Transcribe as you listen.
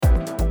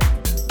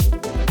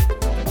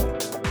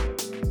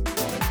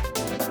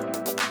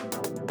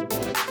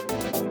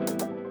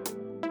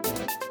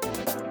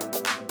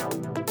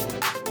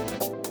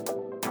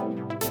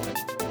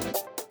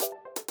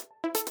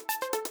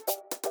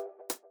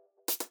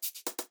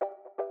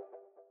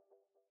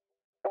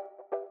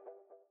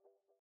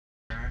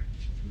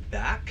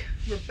back.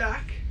 We're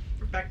back.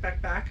 We're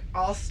back.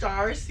 All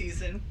Star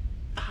Season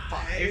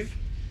 5.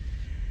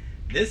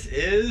 This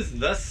is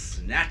the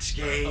Snatch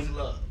Game of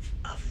love.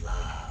 Of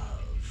love.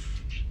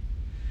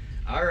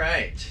 All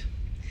right.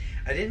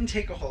 I didn't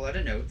take a whole lot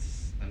of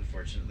notes,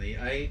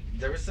 unfortunately.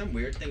 There was some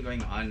weird thing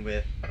going on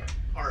with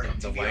Our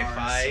the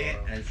Wi-Fi,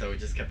 and so it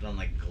just kept on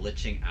like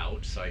glitching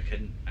out, so I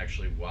couldn't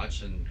actually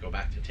watch and go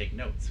back to take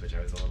notes, which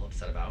I was a little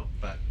upset about.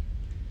 But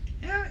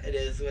yeah, it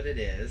is what it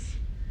is.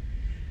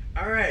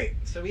 All right,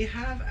 so we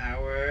have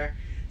our.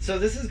 So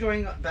this is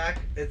going back.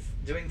 It's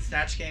doing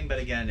Snatch Game, but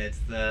again, it's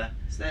the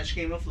Snatch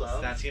Game of Love.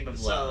 Snatch Game of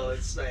So Love.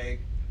 it's like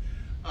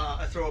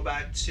a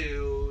throwback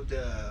to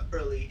the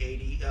early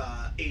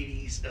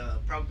 80s,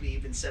 probably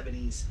even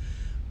 70s.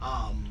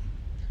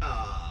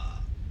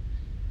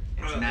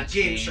 Snatch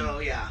game Game. show,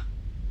 yeah.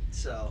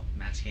 So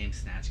Match Game,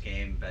 Snatch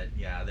Game, but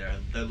yeah,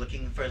 they're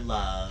looking for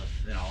love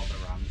in all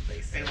the wrong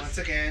places. and once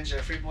again,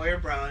 Jeffrey Boyer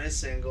Brown is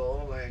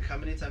single. Like, how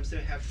many times do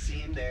we have to see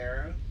him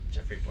there?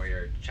 Jeffrey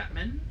Boyer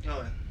Chapman.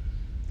 Oh,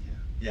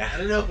 Yeah. I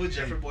don't know who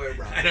Jeffrey Boyer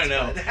Brown is. I don't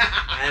know. but-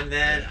 And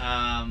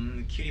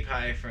then Cutie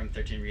Pie from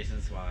 13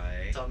 Reasons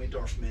Why. Tommy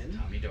Dorfman.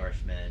 Tommy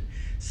Dorfman.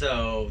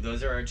 So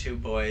those are our two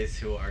boys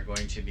who are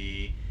going to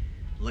be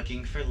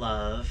looking for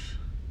love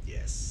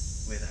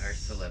Yes. with our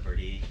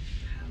celebrity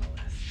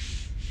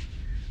panelists.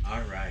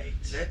 All right.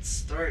 Let's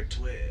start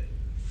with.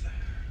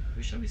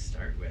 Who shall we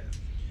start with?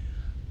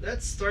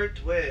 Let's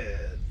start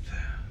with.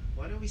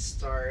 Why don't we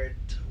start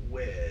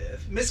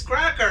with Miss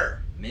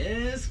Cracker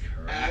Ms.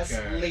 as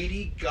Cracker.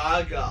 Lady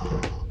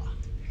Gaga.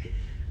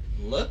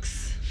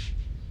 Looks.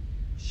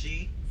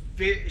 She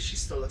She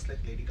still looks like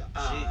Lady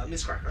Gaga.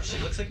 Miss Cracker. She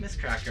looks like Miss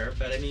Cracker,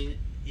 but I mean,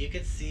 you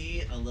could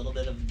see a little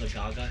bit of the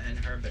Gaga in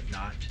her, but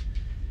not.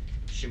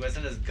 She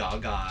wasn't as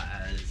Gaga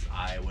as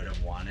I would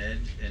have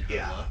wanted in her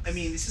Yeah, looks. I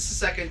mean, this is the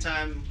second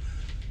time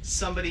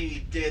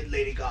somebody did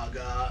Lady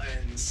Gaga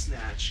and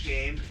Snatch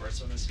Game. The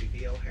first one was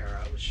Phoebe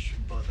O'Hara, which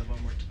both of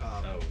them were.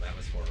 Oh, that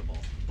was horrible.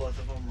 Both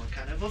of them were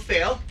kind of a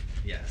fail.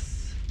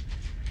 Yes.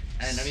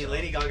 And I mean, So-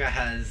 Lady Gaga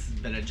has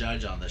been a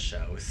judge on the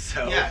show,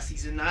 so Yeah,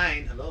 season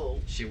 9.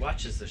 Hello. she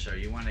watches the show.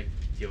 You want to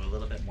give a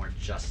little bit more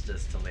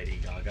justice to Lady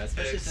Gaga,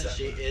 especially since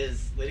she Exactly.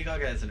 is Lady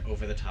Gaga is an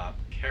over-the-top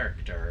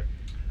character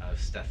of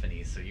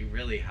Stephanie, so you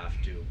really have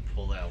to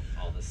pull out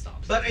all the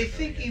stops. But that I you're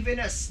think doing it. even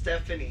as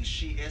Stephanie,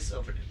 she is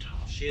over the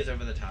top. She is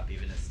over the top,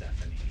 even as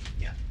Stephanie.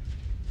 Yeah.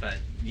 But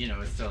you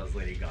know, still as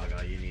Lady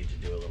Gaga, you need to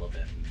do a little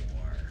bit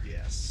more.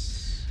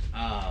 Yes.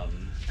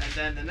 And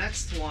then the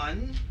next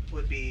one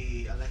would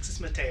be Alexis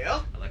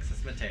Mateo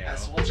Alexis Mateo.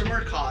 as Walter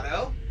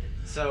Mercado.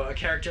 So a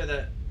character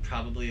that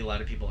probably a lot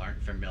of people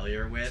aren't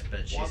familiar with,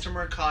 but she's Walter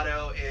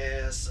Mercado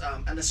is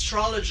an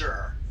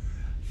astrologer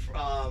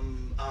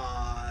from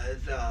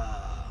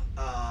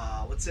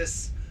what's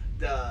this?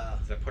 is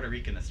a Puerto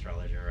Rican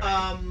astrologer,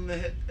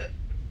 right?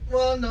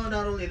 Well, no,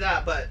 not only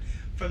that, but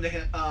from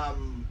the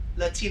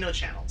Latino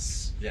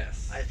channels.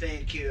 Yes. I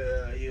think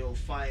you'll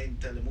find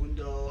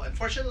Telemundo.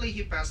 Unfortunately,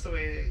 he passed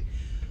away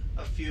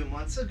a few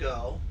months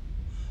ago.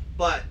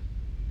 But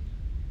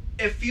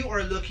if you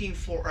are looking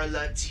for a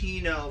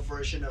Latino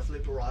version of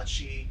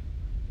Liberace,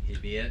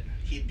 He'd be it.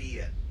 he'd be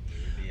it.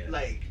 He'd be it.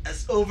 Like,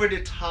 as over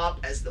the top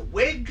as the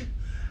wig,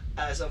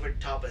 as over the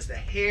top as the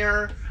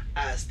hair,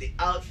 as the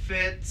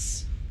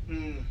outfits.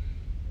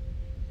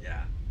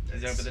 Yeah.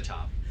 He's That's- over the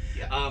top.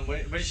 Yeah. What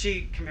is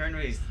she comparing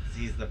when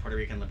he's the Puerto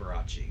Rican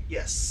Liberace?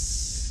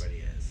 Yes. That's what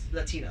he is.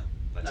 Latino.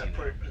 Latino.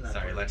 Not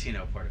Sorry, Puerto-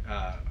 Latino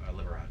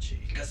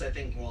Liberace. Because I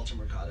think Walter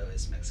Mercado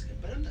is Mexican,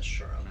 but I'm not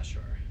sure. I'm not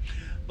sure.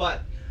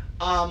 But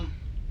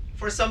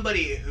for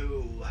somebody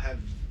who have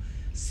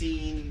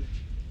seen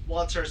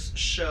Walter's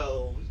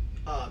show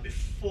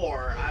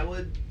before, I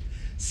would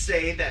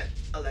say that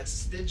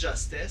Alexis did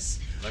justice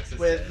Alexis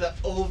with did. the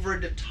over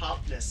the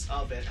topness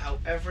of it.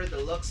 However, the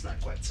looks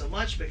not quite so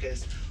much,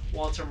 because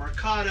Walter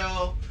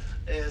Mercado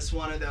is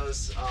one of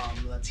those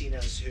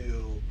Latinos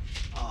who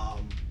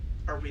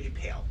are really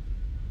pale,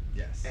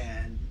 Yes.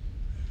 and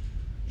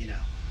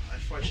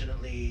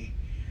unfortunately,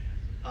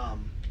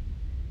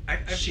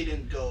 she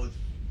didn't go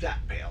that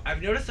pale.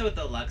 I've noticed that with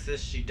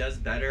Alexis, she does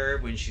better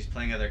when she's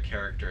playing other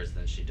characters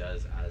than she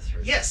does as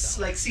herself. Yes,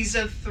 like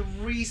season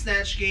 3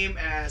 Snatch Game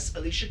as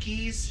Alicia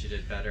Keys. she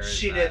did better.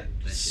 She as did that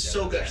than she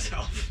so as good.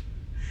 herself.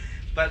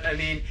 But I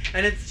mean,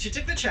 and she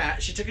took the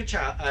She took a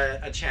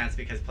chance,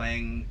 because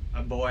playing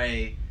a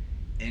boy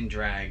in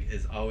drag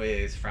is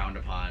always frowned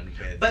upon.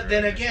 With But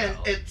then Rue again,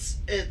 Michelle.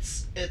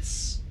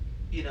 it's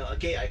a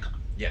gay icon.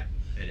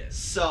 It is.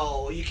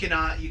 So you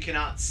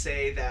cannot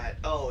say that.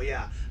 Oh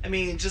yeah, I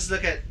mean, just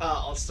look at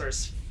All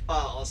Stars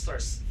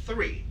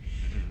 3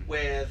 Mhm.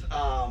 with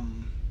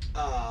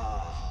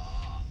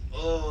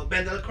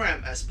Ben de la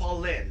Creme as Paul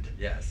Lind.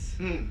 Yes.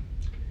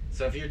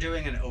 So if you're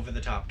doing an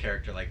over-the-top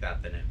character like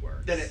that, then it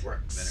works. Then it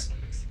works.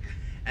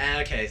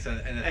 Okay, so and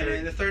the And third,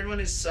 then the third one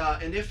is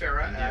India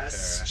Farah India as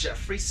Farah.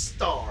 Jeffree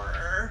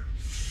Star.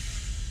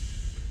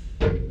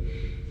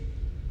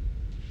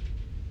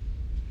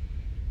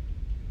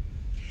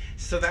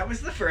 So that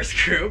was the first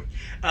group.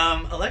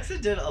 Alexa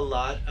did a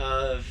lot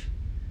of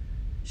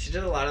She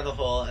did a lot of the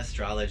whole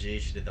astrology.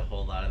 She did the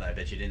whole lot of that. I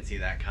bet you didn't see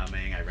that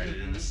coming. I read it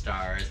in the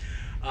stars.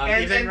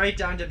 Even right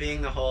down to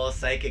being the whole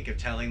psychic of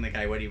telling the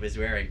guy what he was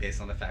wearing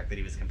based on the fact that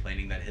he was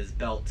complaining that his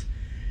belt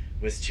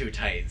was too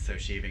tight. So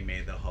she even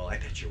made the whole, I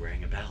bet you're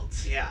wearing a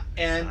belt. Yeah,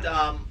 and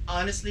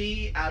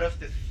honestly, out of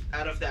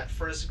that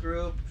first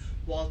group,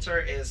 Walter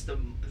is the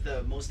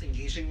most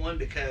engaging one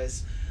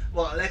because,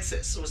 well,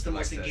 Alexis was the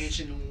most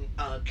engaging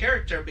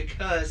character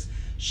because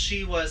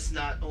she was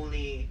not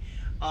only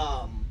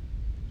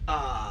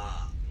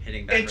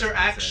hitting back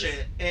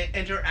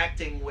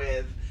interacting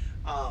with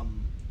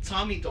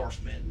Tommy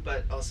Dorfman,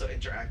 but also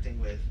interacting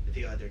with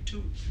the other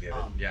two. The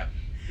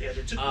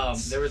other two.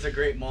 There was a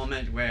great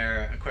moment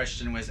where a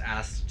question was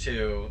asked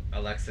to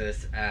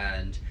Alexis,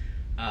 and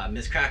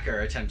Miss Cracker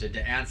attempted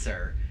to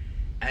answer,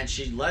 and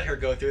she let her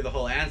go through the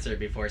whole answer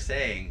before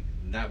saying,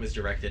 that was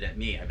directed at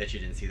me. I bet you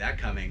didn't see that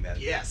coming. That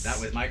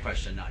was my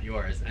question, not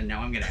yours, and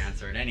now I'm going to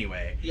answer it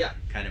anyway. Yeah.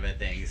 Kind of a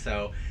thing.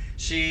 So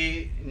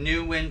she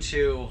knew when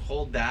to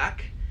hold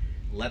back,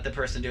 let the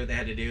person do what they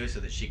had to do, so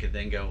that she could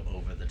then go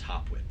over the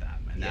top with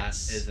them. And that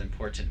is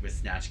important with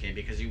Snatch Game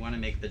because you want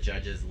to make the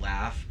judges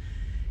laugh.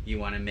 You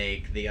want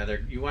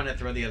to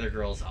throw the other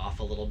girls off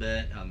a little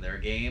bit on their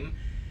game.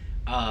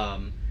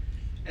 And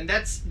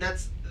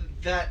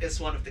that is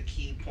one of the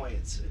key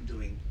points in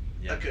doing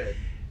a good.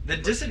 The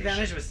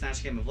disadvantage with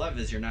Snatch Game of Love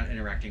is you're not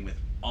interacting with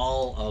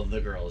all of the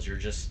girls. You're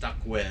just stuck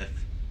with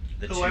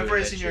the whoever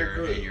is in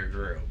your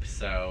group.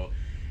 So,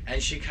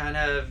 and she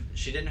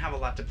didn't have a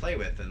lot to play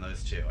with in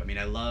those two. I mean,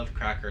 I love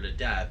Cracker to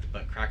death,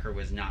 but Cracker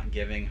was not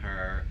giving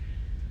her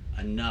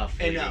enough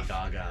Lady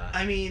Gaga.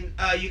 I mean,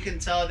 you can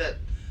tell that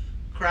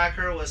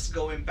Cracker was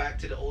going back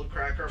to the old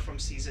Cracker from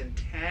season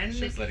 10.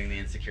 She was letting the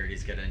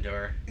insecurities get into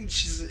her.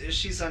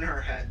 She's on her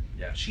head.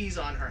 Yeah. She's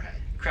on her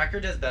head. Cracker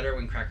does better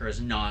when Cracker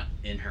is not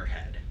in her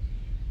head.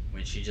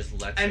 When she just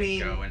lets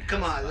it go and has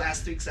fun.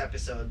 Last week's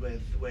episode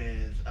with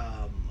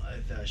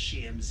the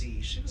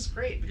SheMZ, she was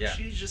great because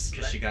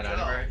she got out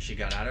of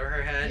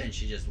her head and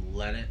she just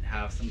let it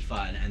have some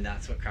fun, and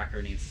that's what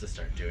Cracker needs to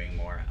start doing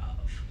more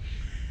of.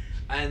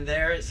 And they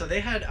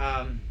had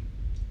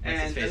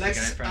and the guy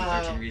from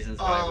 13 Reasons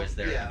Why was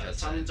there.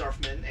 Tommy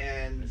Dorfman,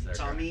 and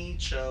Tommy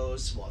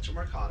chose Walter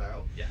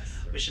Mercado. Yes,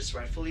 which is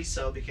rightfully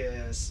so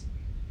because.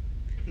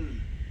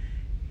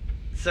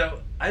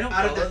 So I don't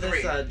follow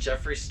this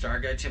Jeffree Star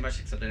guy too much,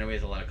 except I know he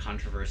has a lot of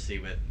controversy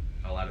with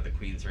a lot of the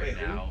queens right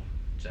now.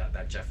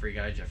 That Jeffree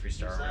guy, Jeffree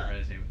Star, whatever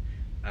his name,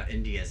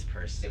 India's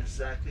person.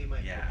 Exactly my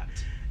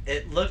point.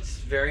 It looked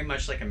very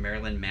much like a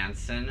Marilyn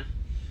Manson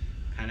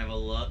kind of a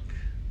look.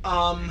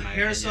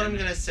 Here's what I'm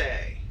gonna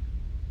say.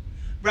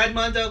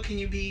 Redmondo, can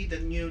you be the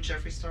new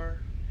Jeffree Star?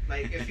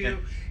 Like if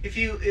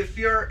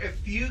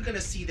you're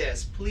gonna see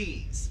this,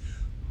 please,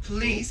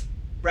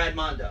 Brad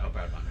Mondo. Oh,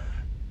 Brad Mondo.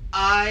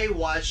 I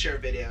watch your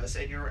videos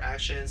and your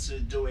actions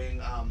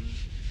doing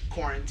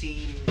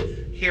quarantine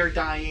hair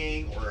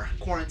dyeing or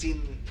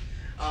quarantine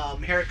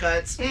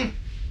haircuts.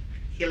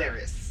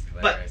 Hilarious.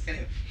 But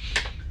anyway.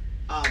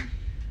 All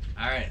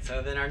right.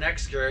 So then our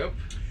next group,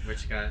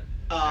 which got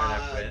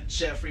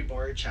Jeffrey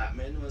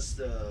Boyer-Chapman was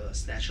the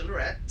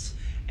Snatch-A-Lorette,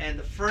 and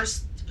the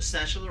first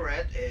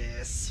Snatch-A-Lorette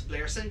is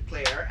Blair St.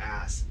 Clair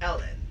as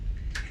Ellen.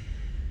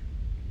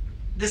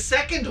 The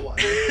second one.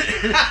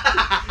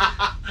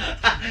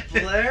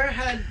 Blair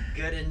had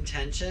good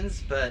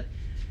intentions, but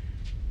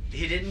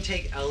he didn't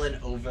take Ellen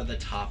over the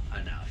top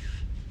enough.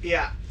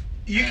 Yeah.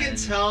 You can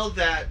tell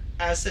that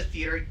as a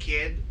theater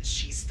kid,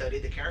 she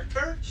studied the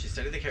character. She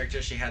studied the character.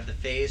 She had the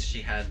face.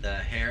 She had the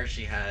hair.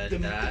 She had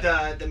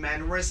the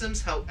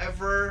mannerisms.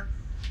 However,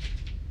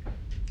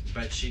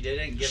 but she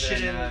didn't give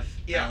it enough.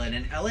 Ellen,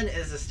 and Ellen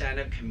is a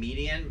stand-up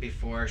comedian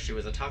before she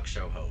was a talk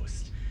show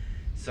host.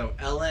 So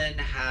Ellen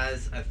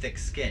has a thick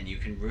skin. You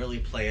can really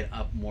play it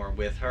up more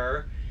with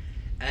her.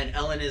 And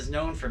Ellen is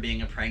known for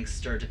being a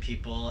prankster to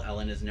people.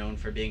 Ellen is known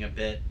for being a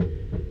bit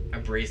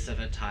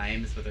abrasive at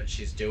times with what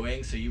she's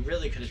doing. So you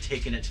really could have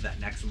taken it to that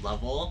next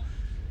level.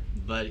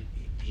 But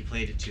he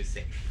played it too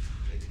safe.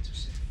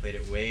 Played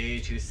it way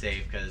too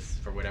safe because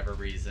for whatever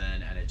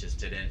reason, and it just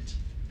didn't.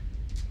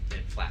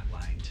 It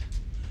flatlined.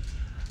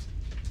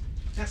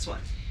 Next one.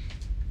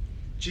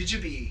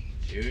 Jujubee.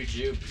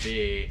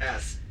 Jujubee.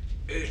 As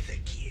Eartha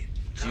Kitt.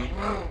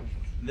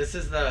 This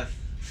is the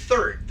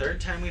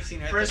third time we've seen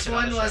her. First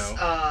one was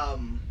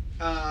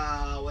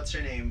what's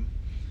her name?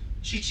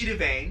 Chichi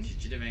DeVayne.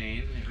 Chichi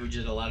DeVayne, who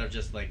did a lot of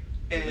just like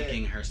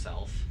licking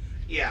herself.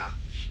 Yeah.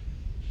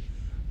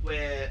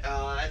 With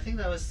I think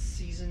that was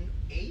season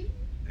 8.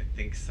 I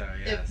think so.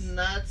 Yes. If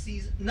not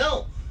season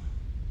 7.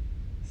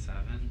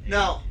 8,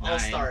 no, 9. All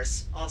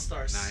Stars. 9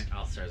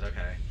 All Stars.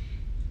 Okay.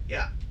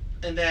 Yeah,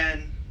 and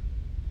then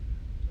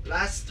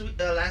last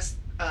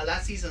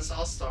season's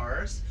All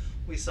Stars,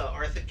 we saw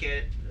Eartha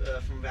Kitt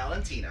from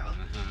Valentina,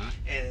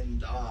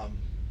 and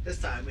this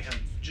time we have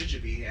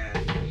Jujubee,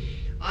 and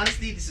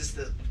honestly, this is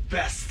the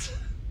best.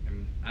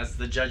 As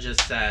the judges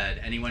said,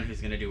 anyone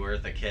who's going to do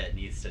Eartha Kitt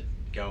needs to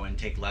go and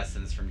take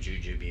lessons from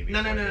Jujubee.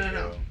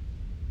 No.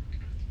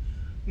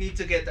 need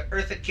to get the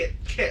Eartha Kit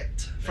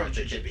from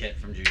Eartha Kit Jujubee. Kit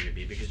from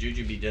Jujubee, because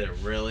Jujubee did a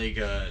really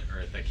good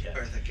Eartha Kit.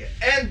 Eartha Kit.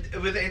 And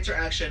with the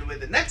interaction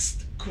with the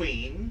next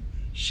queen,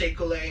 Shea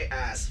Coulee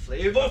as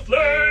Flavor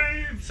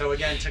Flav. So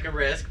again, took a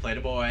risk, played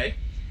a boy,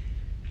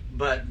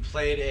 but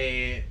played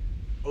a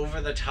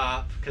over the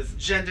top, because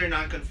Gender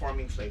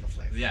non-conforming Flavor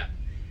Flav. yeah,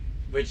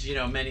 which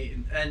many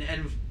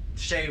and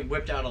Shay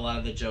whipped out a lot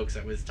of the jokes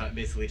that was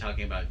basically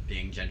talking about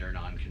being gender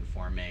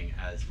non-conforming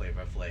as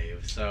Flavor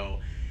Flav. So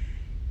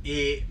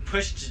he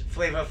pushed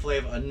Flavor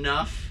Flav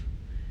enough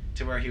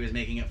to where he was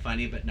making it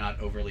funny, but not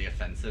overly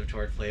offensive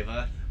toward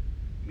Flavor.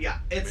 Yeah,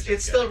 it's Which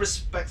is still good.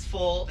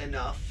 respectful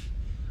enough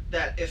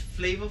that if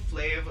Flavor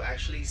Flav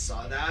actually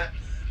saw that,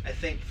 I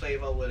think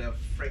Flavor would have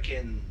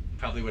freaking.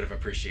 Probably would have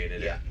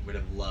appreciated Yeah. it. Would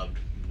have loved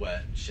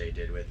what Shay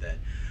did with it.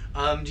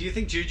 Do you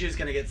think Juju's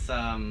gonna get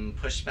some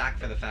pushback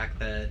for the fact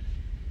that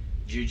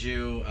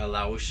Juju, a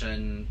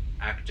Laotian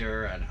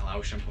actor, an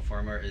Laotian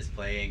performer, is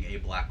playing a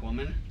black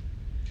woman?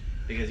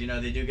 Because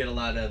they do get a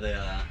lot of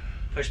the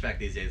pushback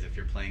these days if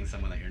you're playing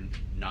someone that you're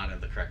not of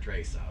the correct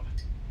race of.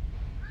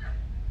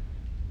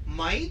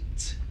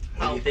 Might.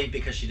 Or do you think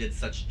because she did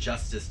such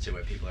justice to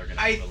it, people are gonna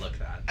overlook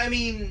that? I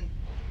mean,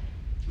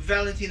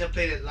 Valentina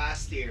played it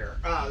last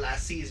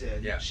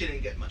season. Yeah. She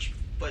didn't get much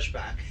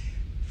pushback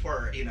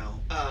for a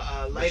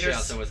But lighter she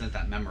also wasn't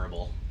that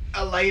memorable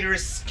a lighter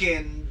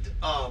skinned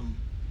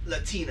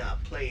Latina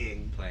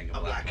playing playing a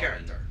black woman.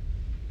 character.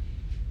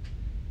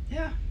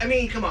 Yeah. I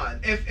mean, come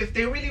on. If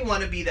they really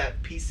want to be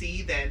that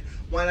PC, then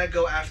why not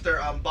go after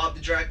Bob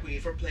the Drag Queen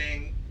for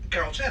playing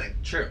Carol Channing?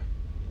 True.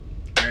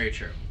 Very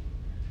true.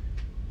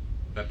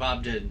 But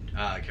Bob did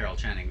Carol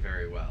Channing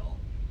very well.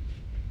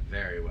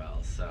 Very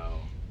well, so...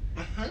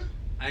 Uh-huh.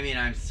 I mean,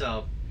 I'm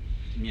still,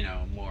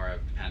 more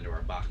of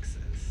Pandora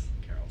Box's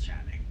Carol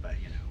Channing, but,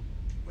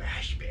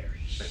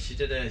 Raspberries. But she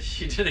did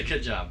a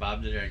good job.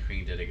 Bob the Drag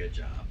Queen did a good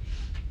job.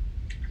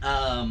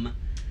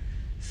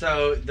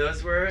 So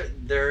those were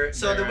their...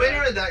 So the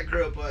winner of that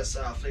group was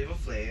Flavor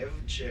Flav.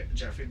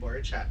 Jeffrey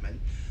Boyer Chapman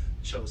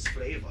chose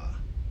Flavor.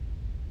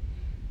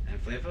 And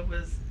Flava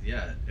was,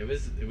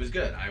 it was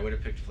good. I would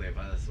have picked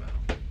Flava as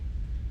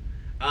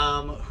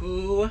well.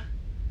 Who,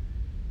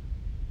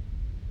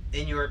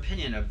 in your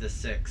opinion, of the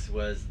six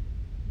was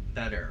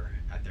better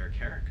at their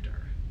character?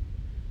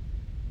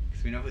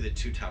 Because we know who the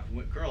two top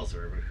girls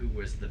were, but who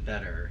was the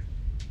better?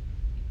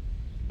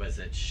 Was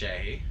it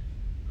Shay,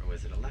 or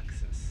was it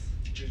Alexis?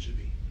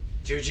 Jujubee.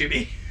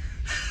 Jujubee.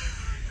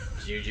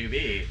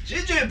 Jujubee.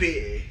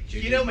 Jujubee. Juju-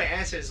 You know my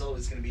answer is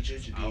always going to be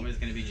Jujubee. Always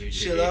gonna be Jujubee.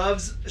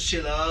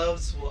 She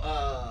loves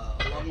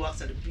long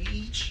walks on the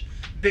beach,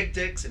 big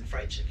dicks, and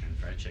fried chicken. And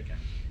fried chicken.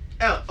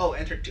 Oh,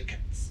 and her two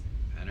cats.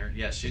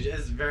 And she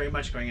is very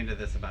much going into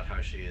this about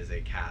how she is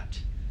a cat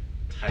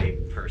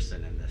type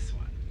person in this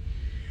one.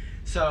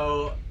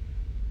 So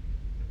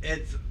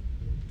it's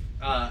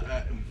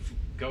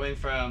going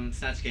from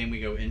Snatch Game, we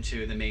go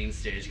into the main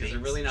stage because they're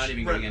really not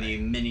even doing any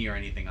mini or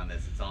anything on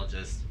this. It's all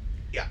just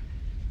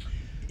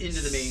into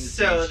the main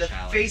stage. So the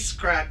challenge. face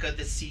crack of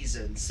the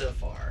season so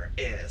far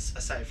is,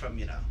 aside from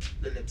the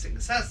lip sync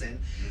assassin,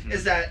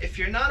 is that if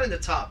you're not in the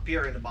top,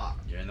 you're in the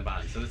bottom. You're in the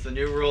bottom. So it's a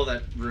new rule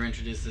that Rue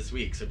introduced this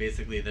week. So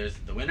basically, there's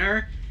the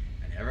winner,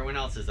 and everyone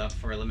else is up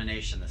for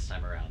elimination this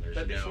time around. There's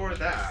But no before one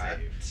that,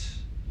 saved.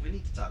 we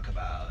need to talk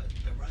about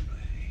the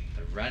runway.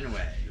 The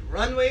runway. The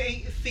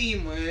runway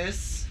theme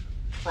was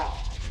prom.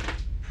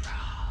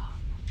 Prom.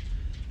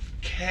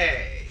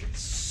 Okay,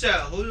 so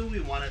who do we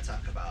want to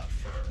talk about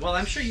first? Well,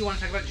 I'm sure you want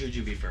to talk about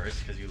Jujubee first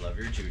because you love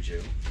your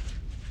Juju.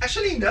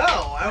 Actually, no.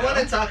 I No? want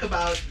to talk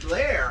about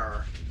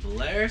Blair.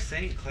 Blair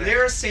St. Clair.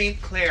 Blair St.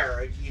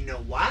 Clair. You know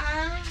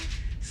why?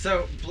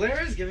 So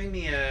Blair is giving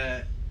me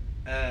a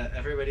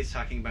everybody's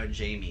talking about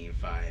Jamie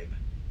vibe.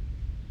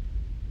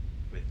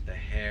 With the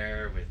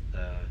hair, with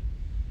the...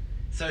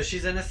 So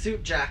she's in a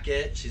suit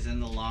jacket, she's in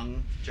the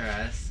long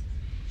dress,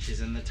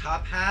 she's in the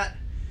top hat,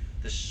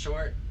 the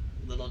short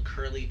little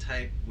curly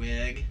type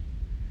wig,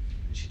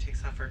 and she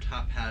takes off her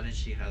top hat and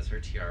she has her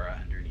tiara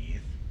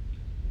underneath.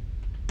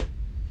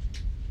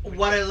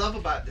 What I love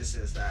about this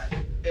is that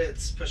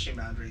it's pushing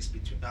boundaries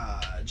between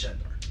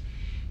gender.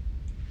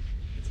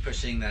 It's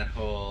pushing that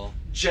whole...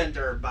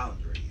 Gender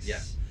boundaries. Yeah.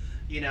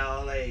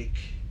 Like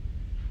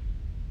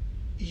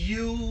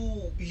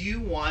you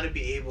want to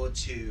be able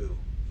to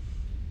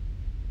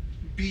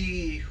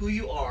be who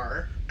you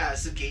are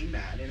as a gay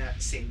man, and at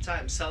the same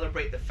time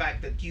celebrate the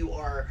fact that you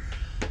are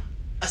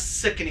a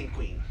sickening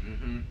queen.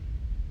 Mm-hmm.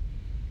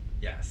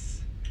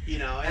 Yes.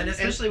 And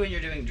especially when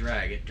you're doing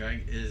drag.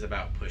 Drag is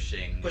about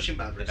pushing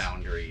boundaries. the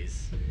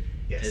boundaries.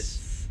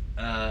 Yes.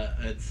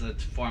 It's a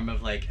form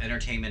of like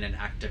entertainment and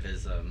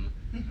activism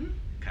Mm-hmm.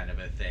 kind of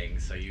a thing.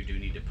 So you do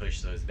need to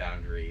push those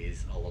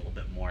boundaries a little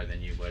bit more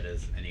than you would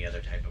as any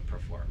other type of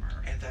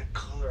performer. And that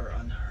color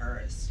on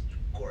her is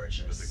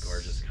gorgeous. It was a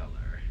gorgeous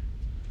color.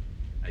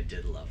 I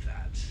did love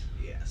that.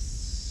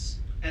 Yes.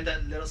 And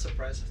that little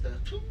surprise of the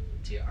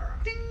tiara.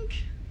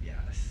 Dink.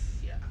 Yes.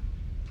 Yeah.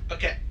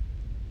 Okay.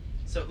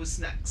 So who's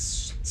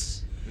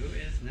next? Who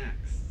is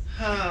next?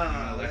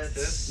 Let's-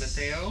 Alexis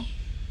Mateo.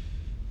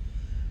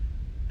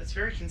 It's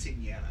very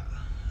quinceañera.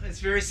 It's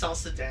very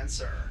salsa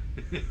dancer.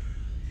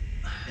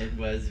 It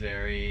was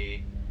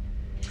very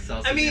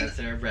salsa I mean-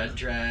 dancer, red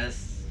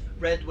dress,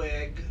 Red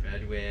wig.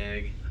 red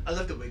wig. I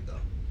love the wig though.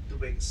 The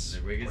wig's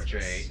The wig is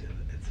gorgeous. great.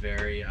 It's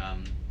very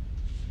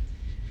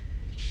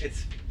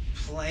it's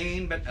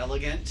plain but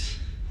elegant,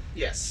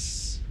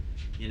 Yes.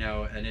 you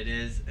know, and it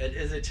is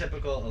a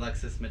typical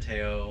Alexis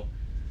Mateo,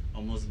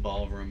 almost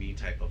ballroomy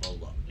type of a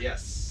look.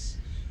 Yes.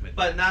 With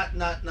But not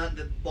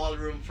the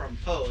ballroom from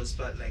Pose,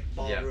 but like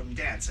ballroom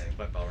dancing.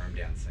 but ballroom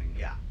dancing.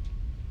 Yeah.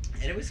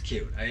 And it was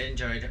cute. I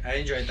enjoyed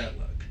that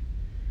look.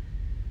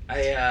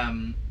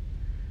 I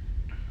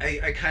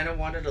kind of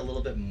wanted a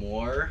little bit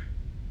more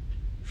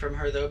from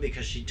her though,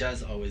 because she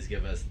does always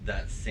give us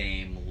that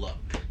same look.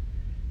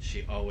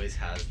 She always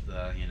has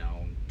the, you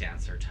know,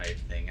 dancer type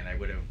thing, and I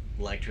would have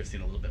liked to have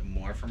seen a little bit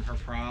more from her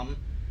prom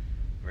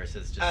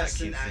versus just As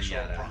that an actual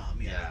quinceañera. prom,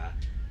 yeah.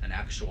 An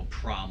actual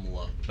prom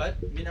look. But,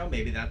 you know,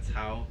 maybe that's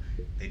how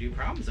they do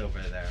proms over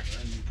there.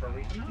 And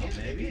probably, I don't know,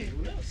 yeah, maybe.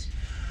 Who knows?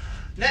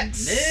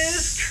 Next.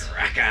 Miss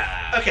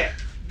Cracker. Okay,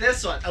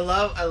 this one. I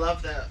love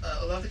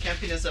the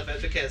campiness of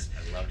it because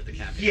I loved the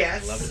camping.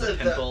 Yes, I loved the the-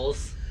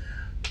 pimples.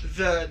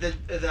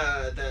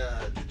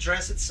 the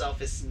dress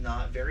itself is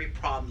not very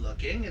prom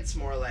looking. It's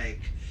more like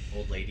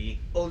Old lady.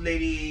 old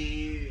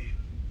lady.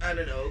 I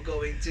don't know,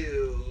 going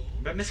to.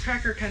 But Miss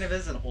Cracker kind of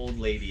is an old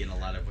lady in a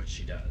lot of what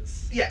she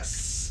does.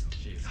 Yes.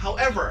 She's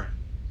However,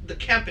 the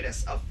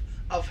campiness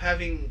of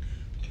having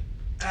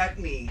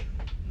acne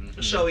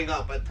Mhm. showing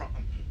up at prom.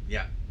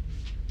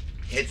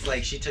 It's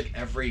like she took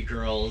every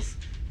girl's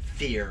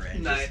fear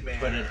and Nightmare. just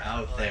put it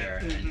out Like, there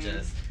and mhm.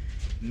 just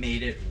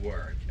made it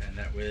work. And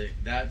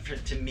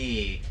to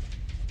me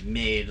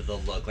made the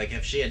look. Like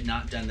if she had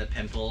not done the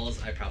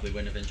pimples, I probably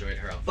wouldn't have enjoyed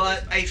her outfit. But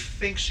as much. I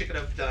think she could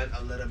have done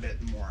a little bit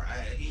more.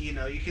 You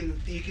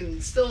can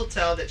still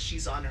tell that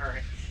she's in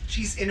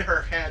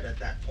her head at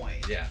that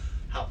point. Yeah.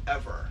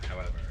 However,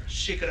 However,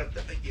 she could have,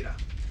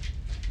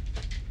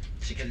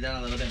 she could have done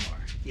a little bit more.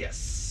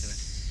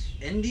 yes.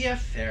 India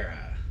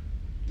Farah.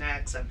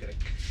 Next, I'm kidding.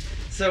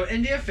 So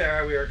India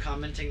Farah, we were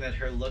commenting that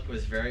her look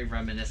was very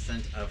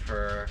reminiscent of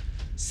her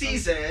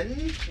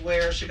Season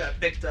where she got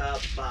picked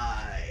up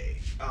by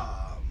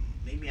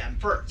Mimi Ann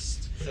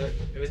First So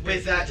it was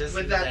with basically that just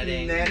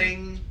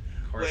netting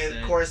corset.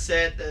 with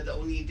corset. The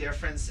only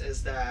difference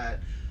is that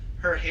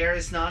her hair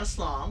is not as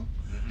long,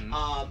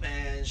 Mhm.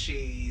 and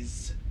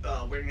she's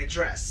wearing a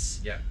dress.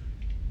 Yeah.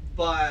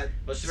 But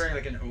Well, she's wearing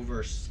like an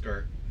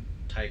overskirt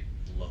type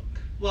look.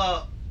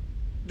 well,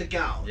 the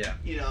gown. Yeah.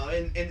 You know,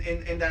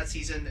 in that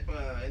season,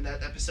 in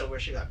that episode where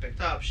she got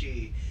picked up,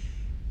 she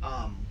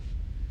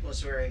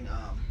was wearing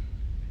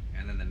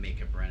And then the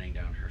makeup running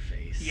down her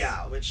face.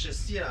 yeah, which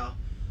is it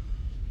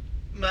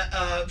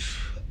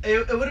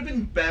would have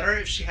been better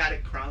if she had a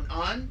crown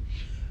on.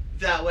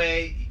 That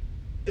way,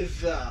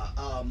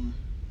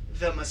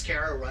 the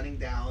mascara running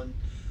down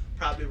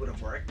probably would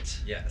have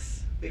worked.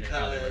 Yes. It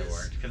probably would have Because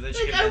worked. Because then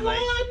she like, could I have been like,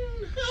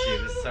 won.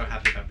 she was so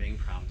happy about being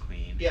prom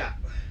queen. Yeah.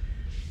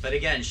 But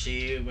again,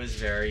 she was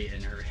very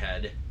in her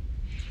head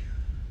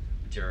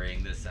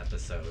during this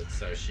episode,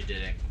 so she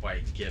didn't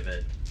quite give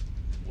it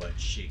what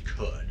she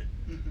could.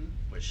 hmm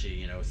What she,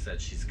 you know, said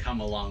she's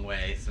come a long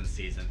way since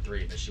season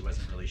 3, but she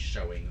wasn't really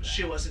showing that.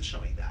 She wasn't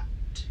showing that.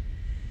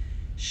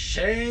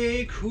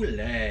 Shea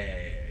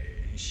Coulee.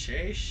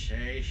 Shea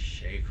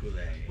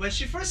Coulee. When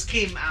she first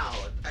came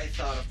out, I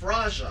thought of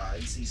Raja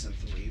in season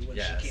 3 when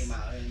Yes. she came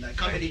out in the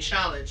comedy Right.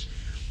 challenge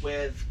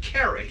with The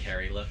Carrie.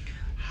 Carrie look.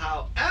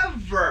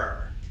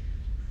 However,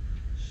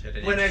 She had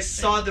an when I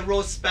interesting- saw the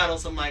rose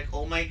petals, I'm like,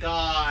 oh my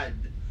god.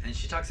 And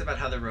she talks about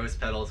how the rose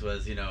petals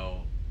was, you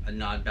know, a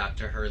nod back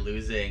to her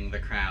losing the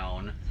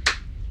crown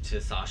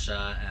to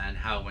Sasha, and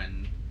how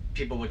when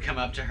people would come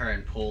up to her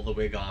and pull the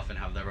wig off and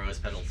have the rose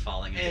petals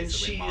falling and, And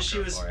basically mock she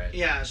her was for it.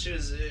 yeah she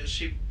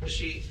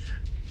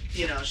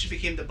she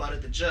became the butt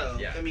of the joke.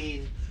 Yeah. I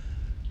mean,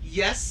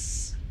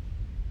 yes,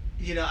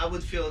 I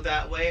would feel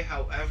that way.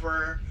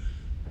 However,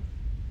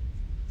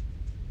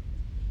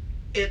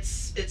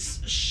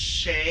 it's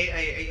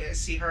Shay. I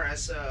see her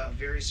as a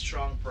very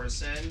strong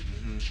person.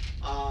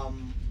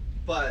 Mhm.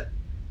 But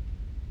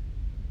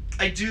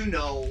I do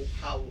know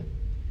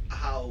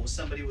how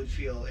somebody would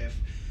feel if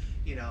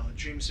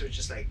dreams are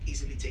just like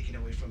easily taken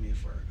away from you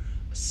for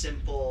a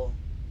simple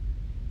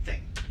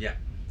thing.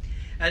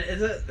 And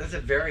it's a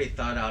very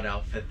thought out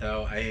outfit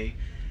though.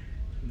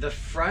 The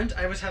front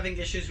I was having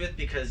issues with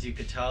because you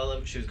could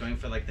tell she was going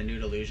for like the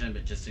nude illusion,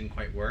 but just didn't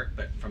quite work.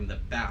 But from the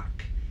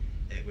back,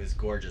 it was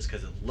gorgeous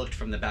because it looked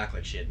from the back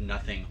like she had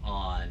nothing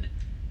on,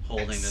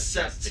 holding this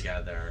dress Except-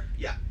 together.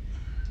 Yeah.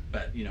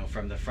 But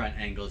from the front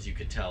angles, you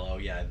could tell. Oh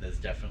yeah, there's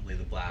definitely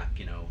the black,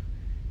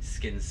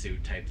 skin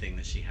suit type thing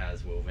that she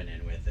has woven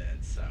in with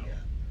it. So.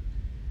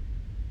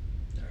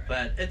 Yeah. Alright.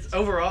 But it's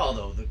overall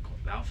though the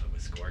outfit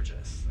was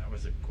gorgeous. That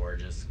was a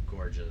gorgeous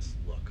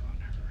look on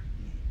her.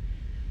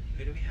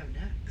 Who do we have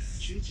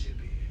next?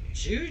 Jujubee.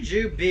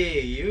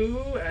 Jujubee, you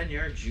and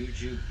your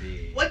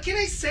Jujubee. What can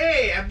I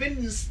say? I've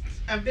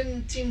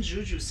been Team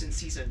Juju since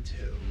season 2.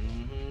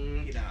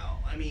 Mm-hmm.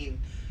 I mean,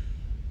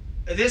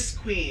 this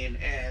queen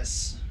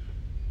is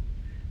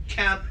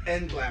camp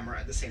and glamour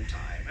at the same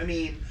time. I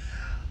mean,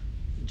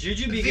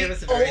 Jujubee The gave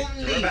us a very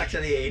only- throwback to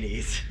the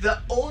 80s.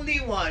 the only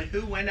one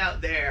who went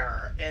out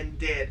there and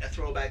did a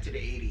throwback to the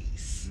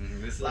 80s.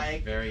 This is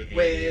Like, very 80s.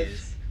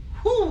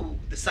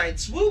 with the side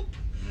swoop,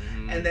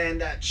 Mhm. and then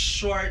that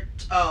short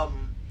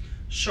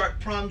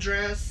prom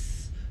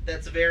dress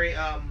that's very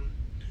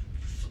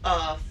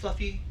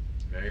fluffy.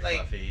 very like,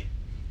 fluffy.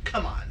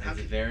 Come on, how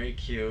It's could, very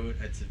cute.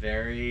 It's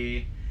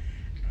very.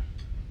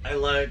 I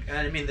like.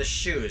 I mean, the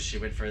shoes. She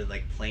went for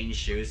like plain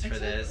shoes for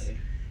this. Exactly.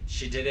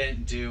 She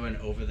didn't do an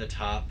over the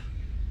top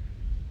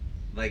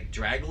like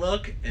drag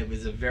look. It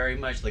was a very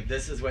much like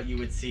this is what you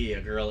would see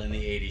a girl in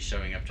the 80s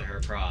showing up to her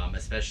prom,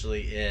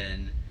 especially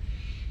in,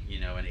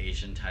 an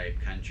Asian type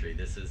country.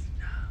 This is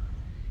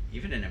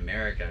even in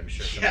America, I'm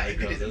sure some Yeah, of the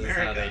even girls, in this is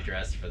how they America.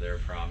 dressed for their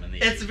prom in the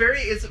It's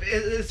 80s.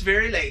 it's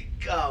very like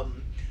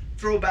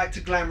throwback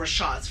to glamour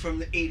shots from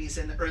the 80s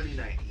and the early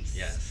 90s.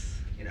 Yes.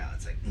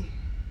 It's like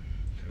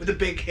with the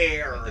big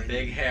hair. With the and-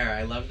 big hair.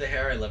 I loved the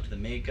hair. I loved the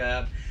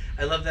makeup.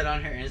 I love that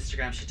on her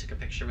Instagram she took a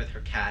picture with her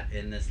cat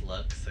in this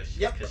look. So she's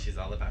Yep. because she's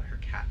all about her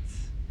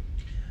cats.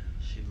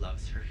 She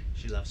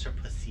loves her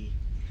pussy.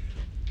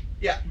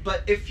 Yeah,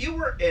 but if you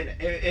were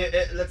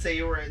let's say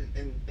you were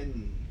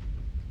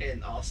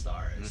in All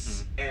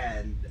Stars,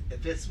 and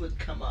this would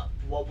come up,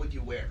 what would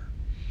you wear?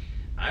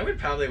 I would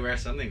probably wear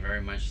something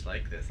very much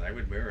like this. I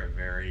would wear a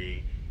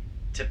very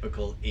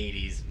typical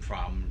 80s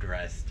prom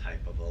dress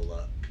type of a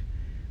look.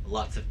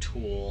 Lots of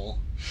tulle.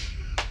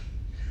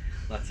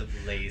 Lots of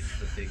lace,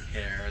 the big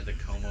hair, the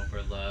comb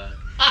over look.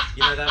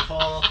 You know that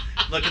whole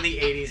look in the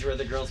 80s where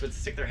the girls would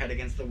stick their head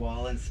against the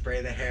wall and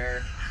spray the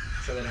hair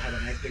so that it had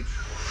a nice big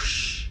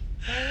whoosh.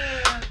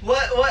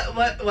 What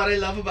I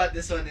love about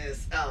this one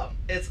is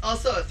it's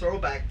also a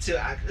throwback to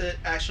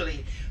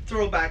actually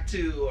throwback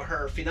to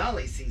her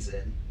finale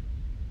season,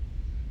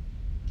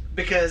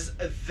 because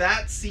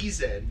that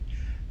season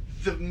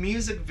the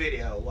music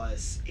video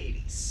was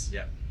 80s.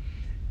 Yep.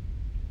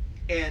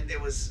 And it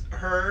was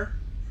her,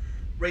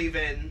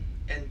 Raven,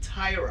 and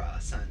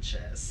Tyra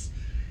Sanchez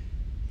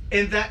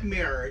in that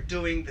mirror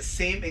doing the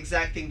same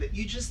exact thing that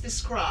you just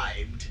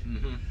described,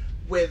 Mm-hmm.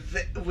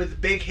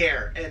 with big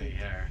hair and Big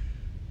hair.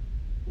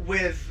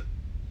 with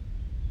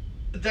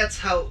that's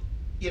how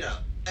Yeah.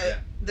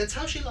 that's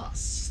how she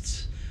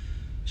lost.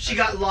 She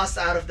got lost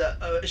out of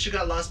the she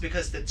got lost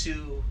because the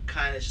two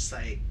kind of just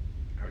like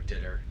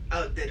Outdid her.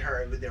 outdid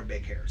her with their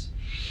big hairs.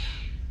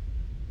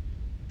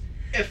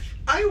 If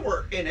I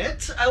were in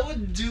it, I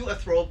would do a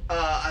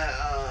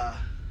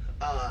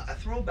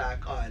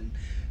throwback on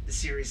the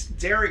series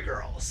Dairy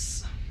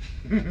Girls,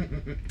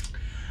 You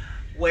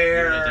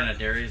where would have done a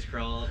Darius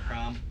Girl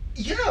prom.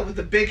 yeah, with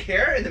the big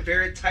hair and the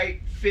very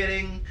tight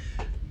fitting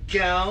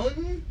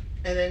gown,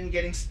 and then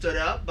getting stood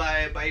up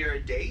by your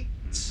date.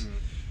 Mhm.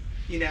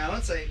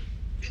 It's like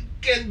you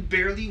can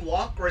barely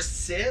walk or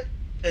sit,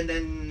 and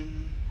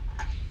then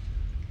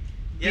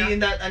Yeah. be in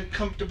that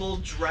uncomfortable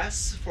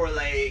dress for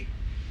like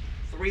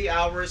 3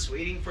 hours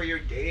waiting for your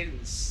date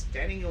and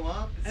standing you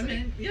up. It's I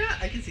mean, yeah,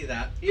 I can see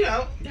that.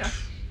 yeah.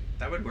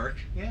 That would work.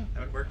 Yeah.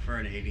 That would work for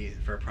an 80s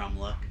for a prom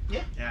look.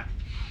 Yeah. Yeah.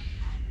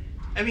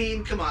 I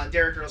mean, come on,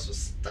 Dairy Girls was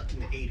stuck in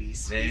the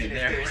 80s.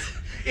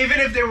 Even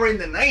if they were in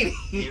the 90s.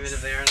 Even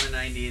if they're in the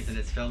 90s and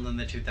it's filmed in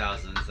the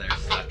 2000s, they're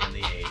stuck in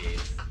the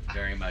 80s.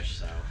 Very much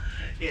so.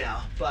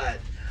 But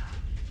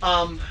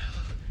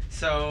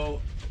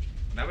So,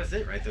 that was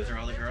it, right? Those are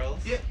all the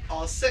girls? yeah,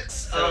 all 6.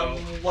 So-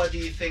 What do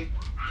you think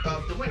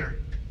of the winner?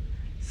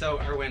 So,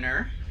 our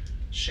winner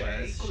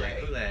Shea was Shea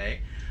Coulee.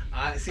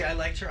 Coulee. See, I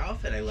liked her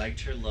outfit. I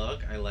liked her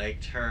look. I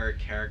liked her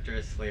character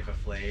as Flava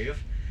Flav.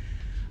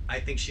 I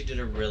think she did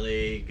a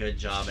really good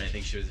job, and I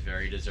think she was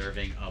very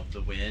deserving of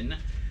the win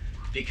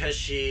because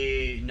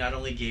she not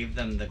only gave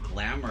them the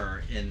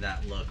glamour in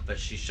that look, but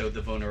she showed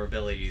the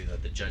vulnerability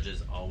that the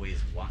judges always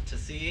want to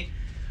see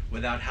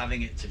without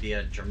having it to be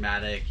a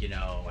dramatic,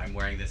 I'm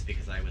wearing this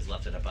because I was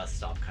left at a bus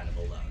stop kind of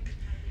a look.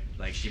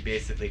 Like, she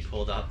basically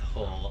pulled out the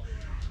whole,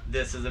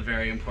 this is a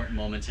very important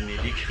moment to me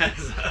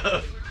because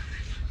of,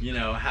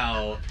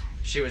 how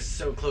she was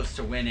so close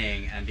to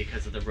winning, and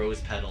because of the rose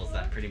petals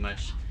that pretty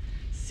much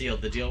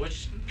sealed the deal,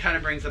 which kind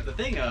of brings up the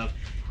thing of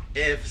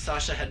if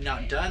Sasha had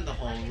not done the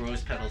whole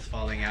rose petals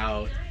falling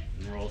out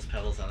and rose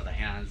petals out of the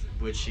hands,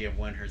 would she have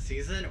won her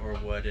season, or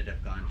would it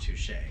have gone to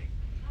Shea?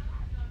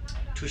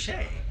 To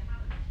Shea.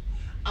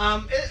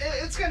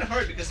 It's kind of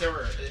hard because there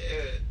were,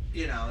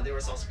 there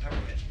was also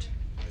Peppermint,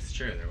 It's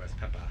true, there was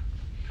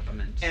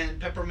Peppermint. and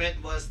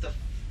Peppermint was the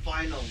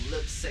final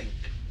lip sync,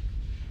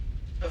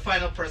 the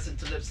final person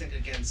to lip sync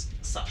against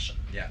Sasha.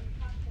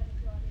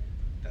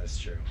 That's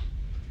true.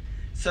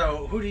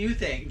 So, who do you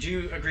think? Do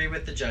you agree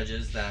with the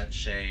judges that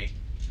Shea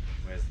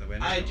was the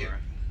winner? I do.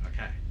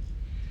 Okay.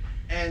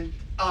 And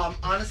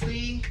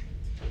honestly,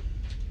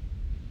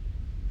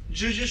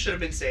 Juju should have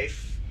been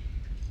safe.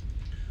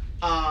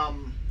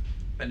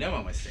 But no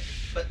one was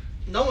safe. But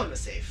no one was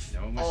safe.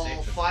 No one was All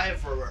safe.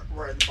 5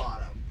 were at the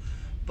bottom.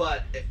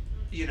 But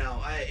you know,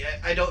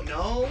 I don't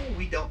know.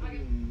 We don't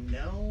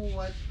know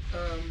what.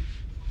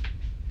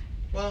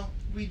 Well,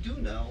 we do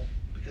know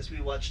because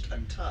we watched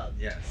Untucked.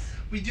 Yes.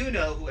 We do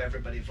know who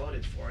everybody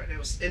voted for, and it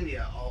was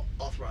India all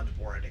throughout the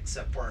board,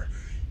 except for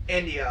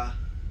India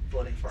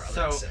voting for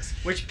So, Alexis.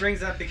 which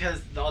brings up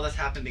because all this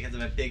happened because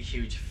of a big,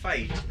 huge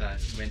fight that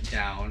went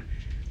down,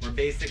 where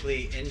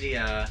basically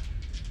India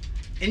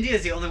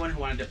is the only one who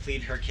wanted to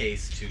plead her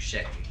case to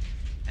Shea,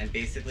 and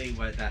basically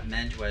what that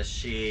meant was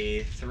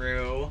she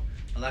threw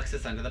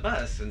Alexis under the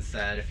bus and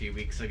said a few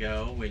weeks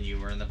ago when you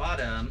were in the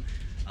bottom,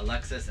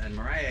 Alexis and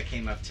Mariah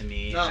came up to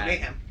me. No,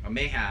 Mayhem.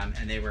 Mayhem,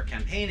 and they were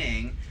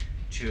campaigning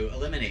to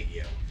eliminate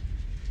you.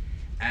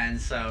 And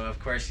so, of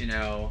course, you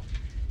know,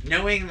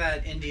 knowing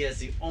that India is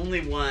the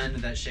only one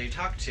that Shea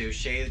talked to,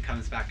 Shea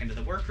comes back into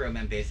the workroom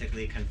and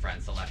basically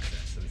confronts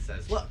Alexis and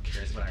says, "Look,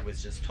 here's what I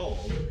was just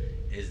told.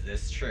 Is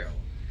this true?"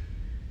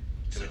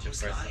 To So which,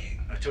 who's of course, lying?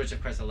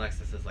 of course,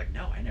 Alexis is like,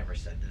 "No, I never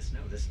said this. No,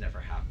 this never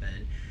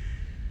happened."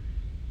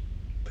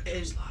 But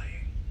who's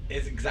lying?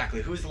 It's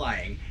exactly who's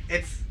lying.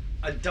 It's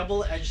a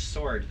double-edged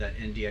sword that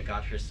India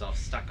got herself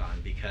stuck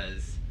on,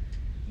 because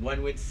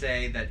one would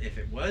say that if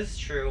it was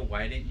true,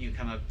 why didn't you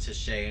come up to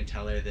Shea and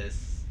tell her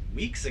this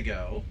weeks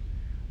ago?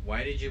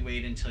 Why did you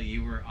wait until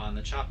you were on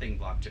the chopping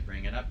block to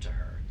bring it up to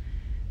her?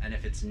 And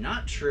if it's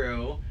not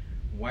true,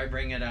 why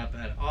bring it up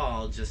at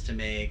all just to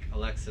make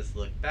Alexis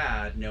look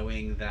bad,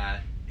 knowing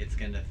that it's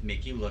going to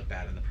make you look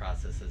bad in the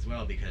process as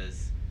well,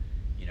 because,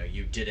 you know,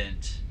 you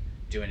didn't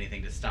do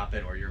anything to stop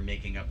it, or you're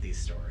making up these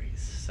stories.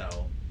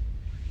 So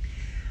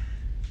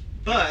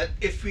But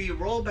if we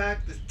roll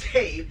back the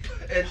tape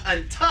and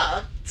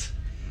Untucked,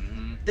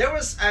 mhm. there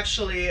was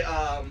actually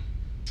a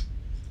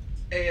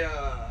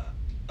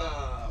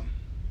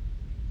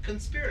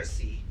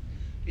conspiracy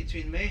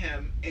between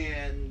Mayhem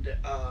and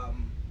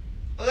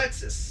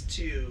Alexis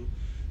to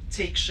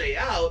take Shea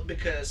out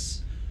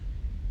because,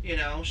 you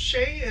know,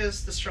 Shea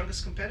is the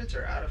strongest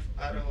competitor out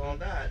of all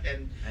that,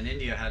 and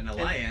India had an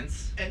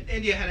alliance.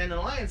 India had an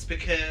alliance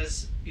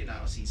because, you know,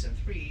 season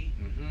 3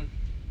 Mm-hmm.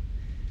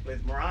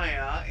 with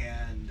Mariah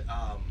and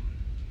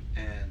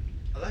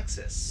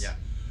Alexis. Yeah.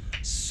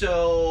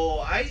 So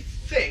I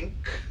think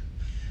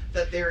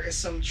that there is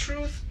some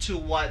truth to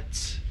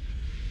what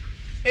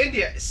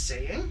India is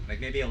saying. Like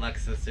maybe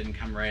Alexis didn't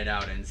come right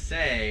out and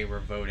say we're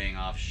voting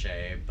off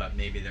Shea, but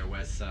maybe there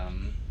was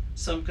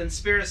Some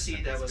conspiracy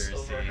Some that was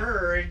conspiracy.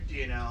 overheard,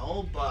 you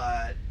know,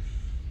 but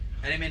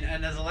And I mean,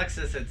 and as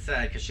Alexis had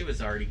said, because she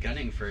was already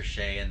gunning for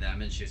Shea and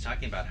them, and she was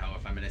talking about how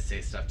if I'm going to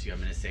say stuff to you, I'm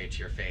going to say it to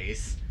your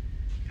face,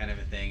 kind of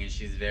a thing. And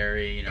she's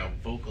very, you know,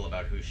 vocal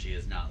about who she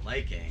is not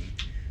liking.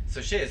 So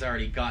Shea has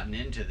already gotten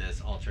into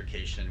this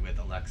altercation with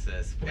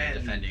Alexis when And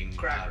defending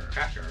Cracker.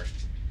 Cracker,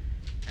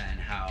 and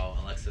how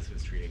Alexis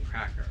was treating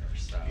Cracker.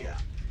 So, yeah.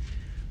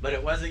 but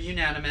it wasn't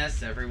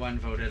unanimous. Everyone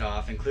voted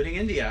off, including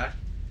India.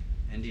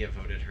 India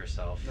voted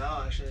herself.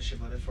 No, actually, she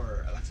voted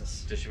for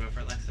Alexis. Did she vote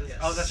for Alexis? Yes.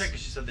 Oh, that's right,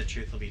 because she said the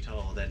truth will be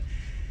told. And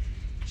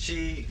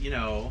she, you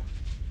know,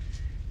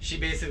 she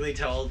basically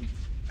told,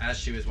 as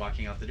she was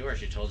walking out the door,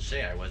 she told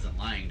Shea, I wasn't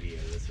lying to you.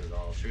 This was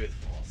all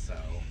truthful.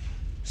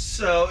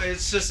 So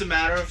it's just a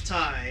matter of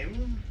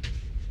time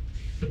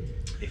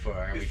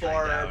Before we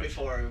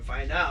before we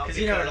find out. Because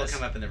you know it'll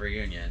come up in the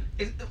reunion.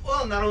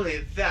 Well, not only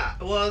that.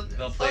 Well,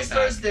 They'll play All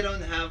Stars, back. they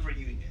don't have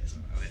reunions.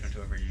 Oh, they don't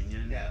do a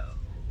reunion? No.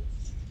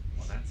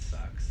 Well, that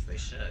sucks. They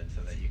should,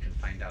 so that you can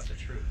find out the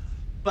truth.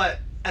 But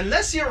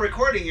unless you're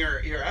recording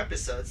your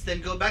episodes,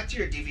 then go back to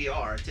your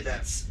DVR to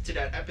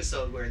that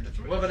episode where the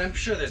three. Well, but I'm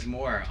sure there's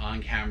more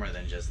on camera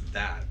than just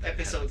that.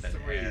 Episode hasn't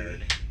been 3.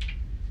 aired.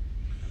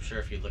 I'm sure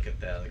if you look at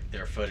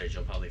their footage,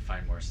 you'll probably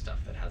find more stuff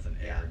that hasn't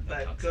Yeah, aired. that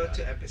but talks go about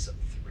to it. episode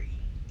 3.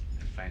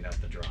 And find out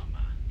the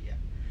drama. Yeah.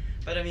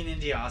 But I mean,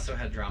 India also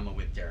had drama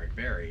with Derek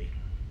Barry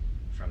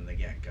from the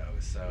get-go.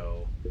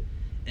 So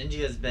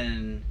India's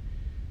been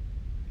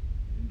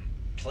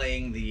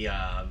playing the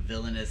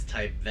villainous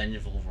type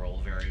vengeful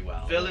role very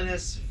well.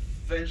 Villainous,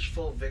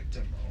 vengeful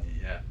victim role.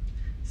 Yeah.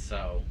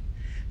 So,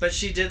 but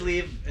she did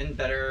leave in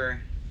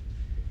better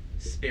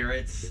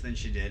spirits than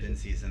she did in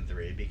season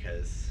 3,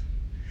 because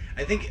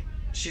I think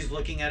she's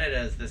looking at it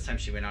as this time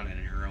she went out in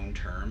her own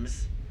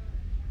terms,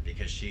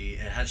 because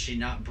had she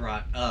not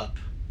brought up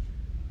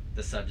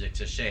the subject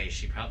to Shea,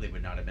 she probably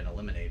would not have been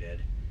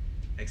eliminated.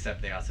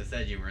 Except they also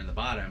said you were in the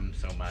bottom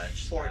so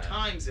much 4 that,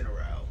 times in a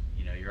row.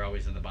 you know, you're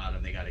always in the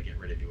bottom. They got to get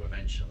rid of you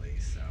eventually.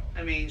 So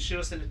I mean, she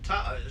was in the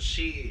top.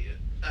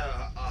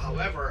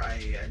 However,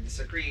 I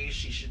disagree.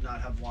 She should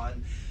not have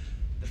won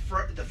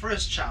the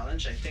first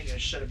challenge. I think it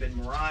should have been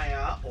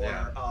Mariah or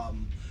Yeah.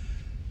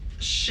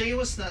 Shea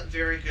was not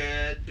very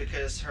good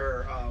because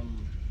her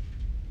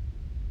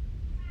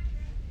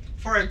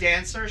for a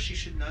dancer, she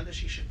should know that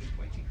she should be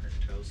pointing her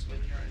toes when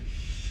you're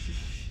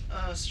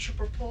in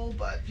stripper pole.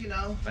 But you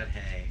know, but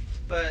hey,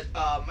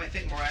 I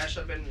think Mariah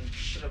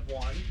should have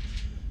won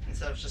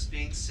instead of just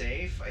being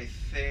safe. I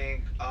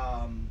think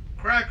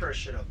Cracker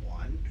should have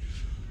won.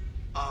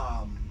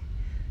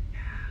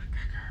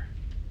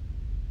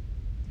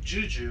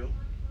 Juju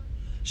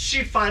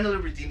she finally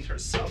redeemed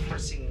herself for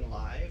singing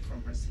live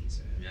from her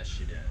season. Yes,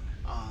 she did.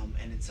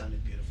 And it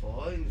sounded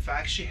beautiful. In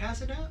fact, she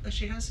has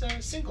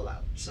a single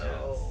out,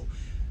 so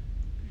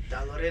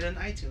download it on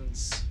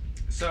iTunes.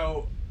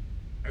 So,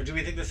 do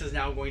we think this is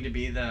now going to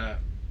be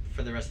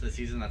for the rest of the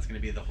season? That's going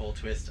to be the whole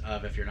twist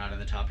of if you're not in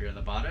the top, you're in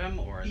the bottom,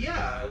 or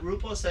Yeah,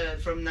 RuPaul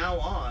said from now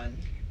on.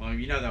 Well,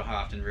 you know though how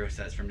often Ru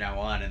says from now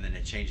on, and then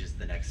it changes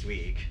the next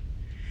week.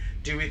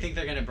 Do we think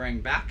they're going to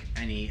bring back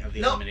any of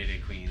the No.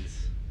 eliminated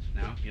queens?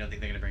 No, you don't think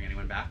they're going to bring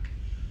anyone back?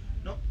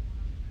 Nope.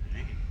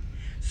 Okay.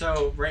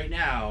 So right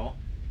now,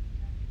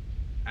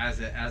 as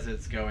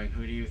it's going,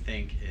 who do you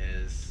think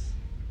is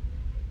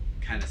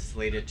kind of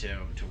slated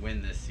to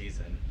win this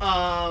season?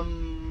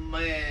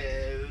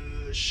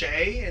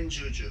 Shay and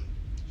Juju.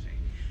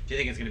 Do you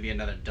think it's going to be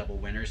another double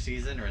winner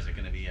season, or is it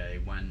going to be a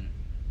one?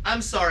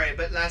 I'm sorry,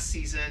 but last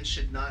season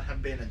should not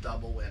have been a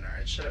double winner.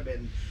 It should have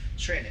been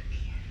Trinity.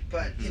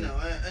 But you know,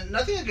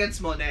 nothing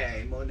against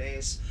Monet. Monet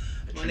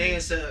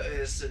is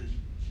a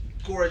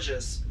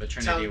gorgeous, But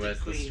Trinity talented was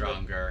queen, the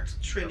stronger.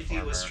 but Trinity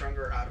performer. was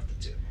stronger out of the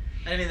two.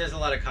 I mean, there's a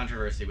lot of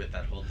controversy with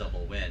that whole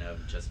double win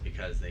of just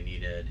because they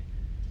needed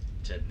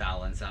to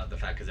balance out the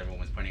fact, because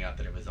everyone was pointing out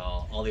that it was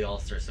all the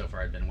All-Stars so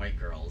far had been white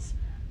girls,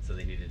 so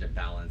they needed to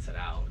balance it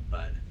out.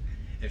 But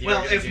if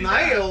If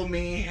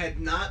Naomi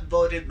had not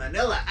voted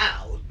Manila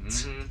out,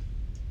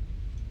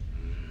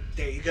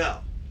 there you go.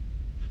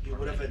 You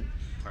would have been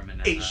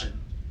Asian.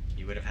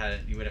 You would have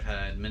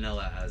had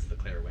Manila as the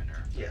clear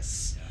winner.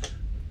 Yes. Yeah.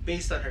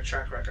 Based on her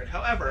track record.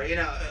 However, you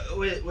know,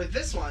 with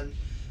this one,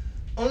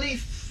 only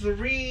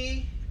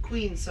 3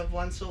 queens have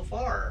won so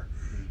far.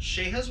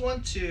 Shay has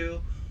won 2.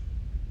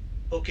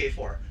 Okay,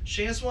 4.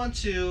 Shay has won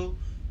 2.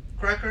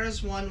 Cracker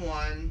has won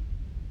 1.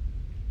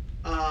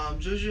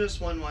 Juju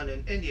has won 1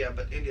 in India,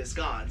 but India's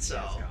gone. So,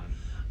 India's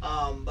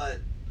gone. But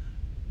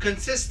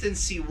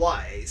consistency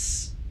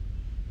wise,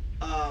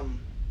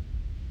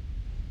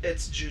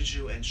 it's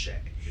Juju and Shay.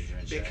 Juju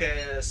and Shay.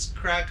 Because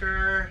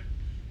Cracker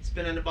has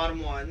been in the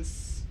bottom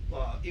once.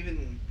 Well,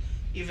 even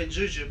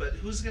Juju, but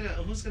who's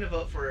gonna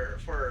vote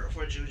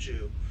for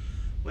Juju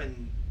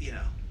when you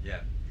know? Yeah.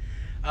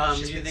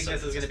 She's Do you been think so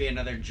this is going to be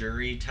another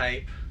jury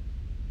type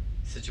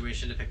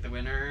situation to pick the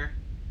winner?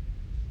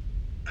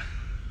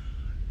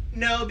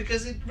 No,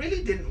 because it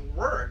really didn't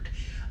work.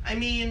 I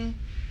mean,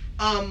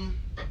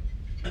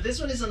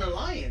 this one is an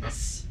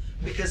alliance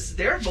because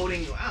they're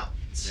voting you out.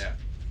 Yeah.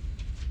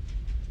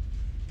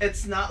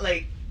 It's not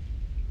like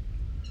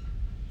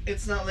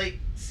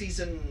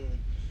season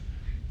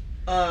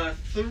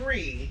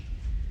 3.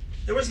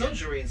 There was no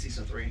jury in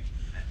season 3.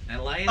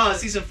 Alliance.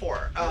 Season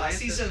 4. Alliances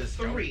Season just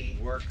 3.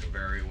 don't work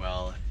very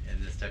well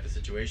in this type of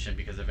situation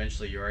because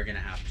eventually you are going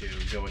to have to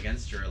go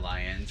against your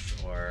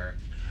alliance or.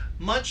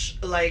 Much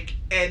like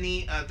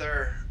any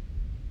other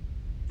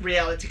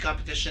reality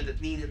competition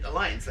that needed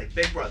alliance, like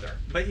Big Brother.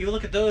 But you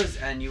look at those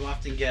and you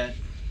often get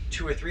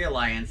 2 or 3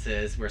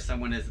 alliances where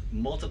someone is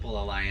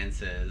multiple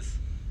alliances,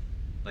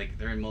 like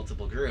they're in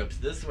multiple groups.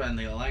 This one,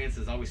 the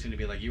alliances always seem to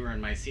be like, you were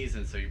in my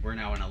season, so we're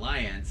now an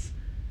alliance.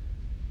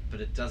 But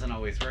it doesn't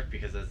always work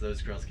because as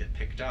those girls get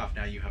picked off,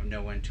 now you have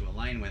no one to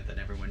align with, and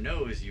everyone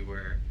knows you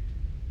were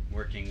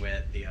working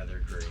with the other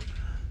group.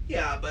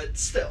 Yeah, but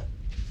still,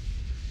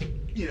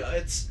 you know,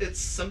 it's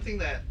something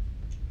that.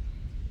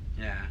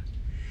 Yeah,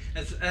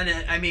 if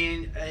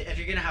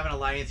you're gonna have an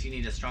alliance, you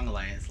need a strong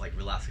alliance like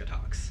Relaska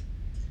Talks,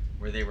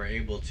 where they were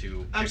able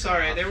to. I'm pick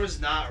sorry, off. they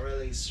was not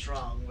really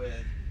strong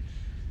with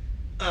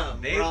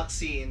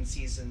Roxy in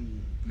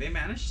season. They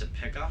managed to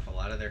pick off a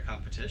lot of their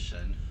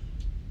competition.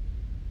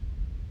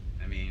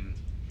 I mean,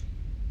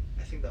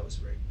 I think that was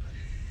rigged.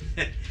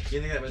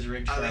 you think that was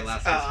rigged for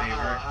Alaska's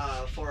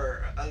favor?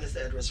 For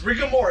Alyssa Edwards,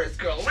 Rigor Morris,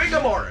 girl,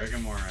 Rigor Morris.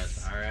 Rigor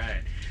Morris. All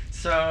right.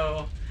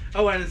 So,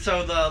 and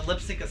the lip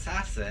sync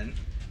assassin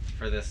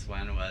for this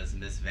one was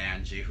Miss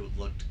Vanjie, who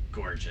looked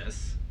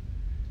gorgeous.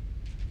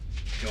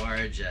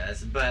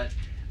 But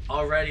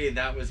already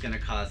that was going to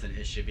cause an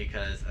issue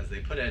because, as they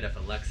put it, if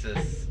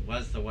Alexis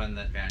was the one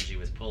that Vanjie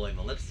was pulling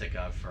the lipstick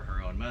of for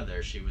her own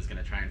mother, she was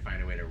going to try and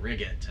find a way to rig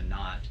it to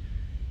not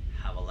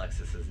have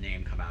Alexis's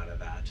name come out of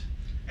that.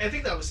 I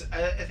think that was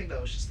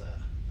just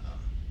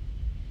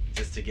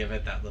just to give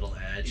it that little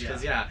edge.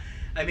 Because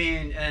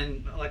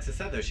and Alexis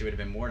said though she would have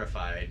been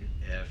mortified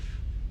if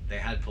they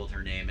had pulled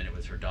her name and it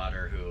was her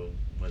daughter who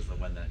was the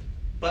one that.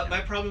 But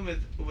my problem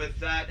with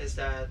that is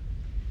that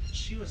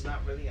she was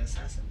not really an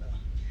assassin though.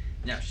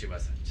 No, she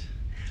wasn't.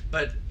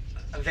 But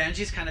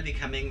Vanjie's kind of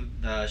becoming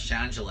the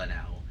Shangela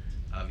now.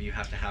 Of you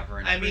have to have her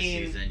in every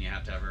season. You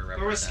have to have her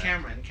represent. Where was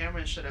Cameron?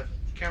 Cameron should have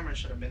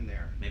been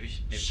there. Maybe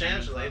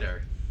Shangela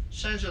later.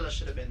 Shangela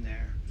should have been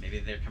there. Maybe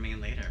they're coming in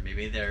later.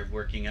 Maybe they're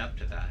working up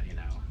to that. You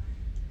know,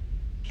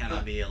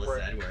 cannot be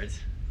Alyssa Edwards.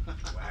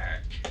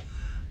 Work.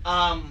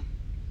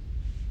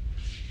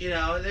 You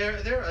know,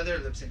 there are other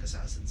lip sync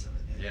assassins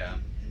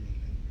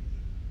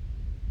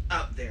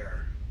out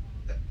there.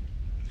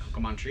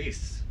 Coco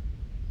Montrese.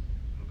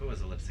 Coco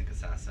was a lip sync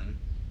assassin.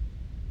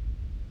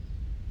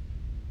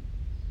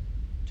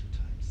 2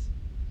 times.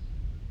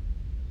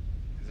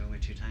 There's only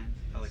 2 times?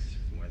 I felt like this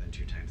was more than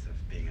 2 times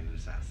of being an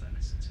assassin.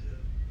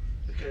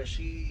 Because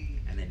she.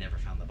 And they never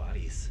found the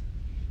bodies.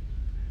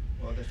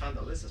 Well, they found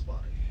Alyssa's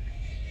body.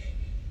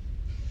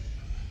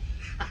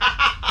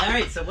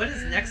 Alright, so what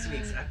is next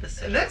week's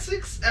episode? Next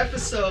week's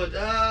episode,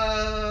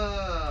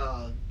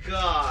 oh,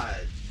 God.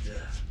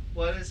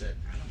 What is it?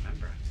 I don't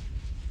remember.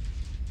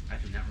 I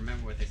do not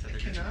remember what they said I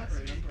they're doing. cannot next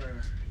week.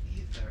 remember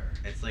either.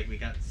 It's like we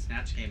got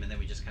Snatch Game and then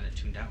we just kind of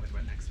tuned out with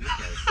what next week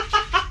is.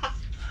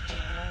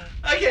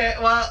 Okay,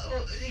 well,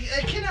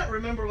 I cannot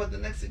remember what the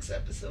next week's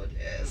episode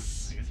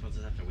is. I guess we'll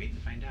just have to wait and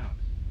find out.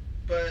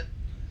 But,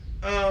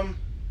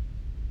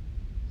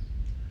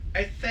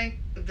 I think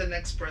the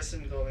next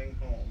person going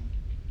home.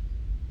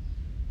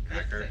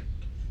 Cracker?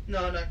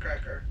 No, not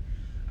Cracker.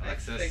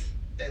 Alexis? I think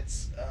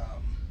it's,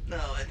 no,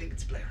 I think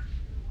it's Blair.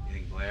 You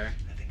think Blair?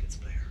 I think it's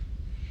Blair.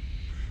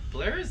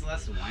 Blair is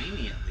less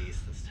whiny at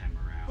least this time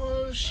around.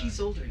 Well, but she's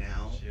older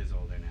now. She is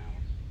older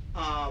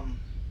now.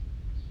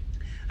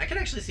 I could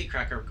actually see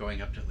Cracker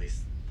going up to at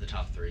least the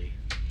top 3.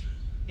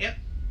 Yep.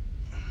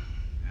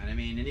 And I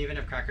mean, and even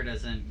if Cracker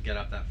doesn't get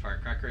up that far,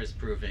 Cracker is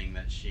proving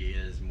that she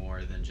is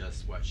more than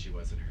just what she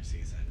was in her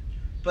season.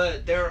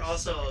 But there are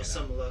She's stepping also it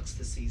some up. looks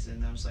this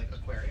season that was like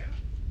Aquaria.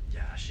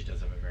 Yeah, she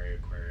does have a very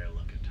Aquaria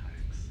look at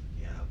times.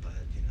 Yeah, but,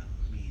 you know,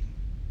 I mean.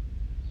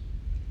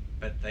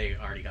 But they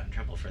already got in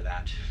trouble for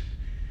that.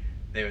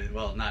 They were,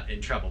 well, not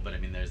in trouble, but I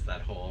mean, there's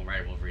that whole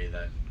rivalry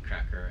that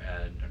Cracker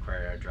and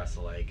Aquaria dress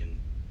alike and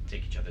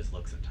take each other's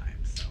looks at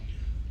times. So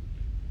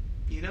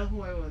You know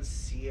who I want to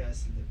see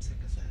as lip sync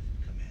assassin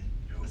come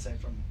in? Who? Aside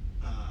from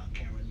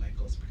Cameron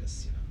Michaels,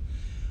 because, you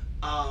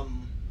know.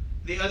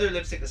 The other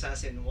lip sync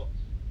assassin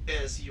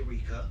is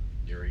Eureka.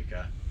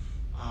 Eureka.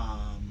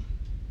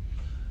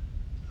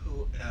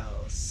 Who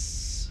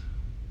else?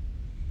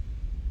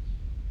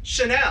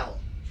 Chanel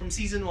from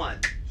season 1.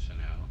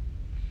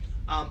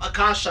 Chanel.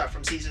 Akasha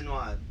from season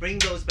 1. Bring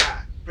those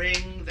back.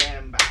 Bring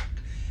them back.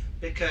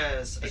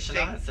 Because But I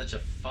Chanel think... had such a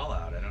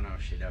fallout. I don't know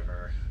if she'd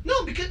ever.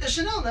 No, because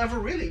Chanel never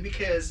really,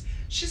 because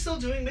she's still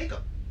doing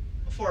makeup.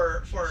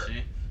 For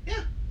She?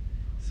 yeah.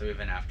 So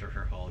even after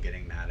her whole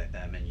getting mad at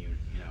them and you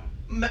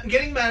know.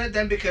 Getting mad at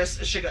them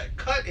because she got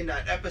cut in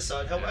that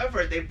episode. Yeah.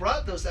 However, they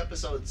brought those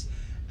episodes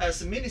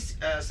as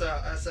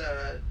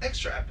a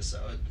extra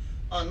episode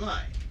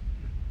online.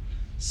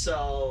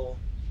 So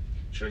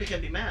surely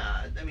can be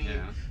mad. I mean,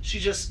 Yeah. she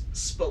just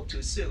spoke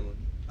too soon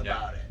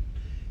about it.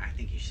 I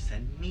think you should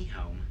send me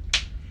home.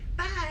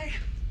 Bye.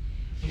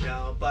 You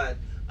know, but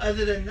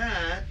other than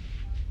that,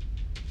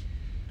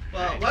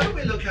 well, Alright. why don't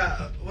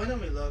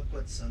we look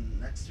what's on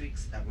next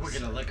week's episode?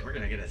 We're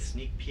gonna get a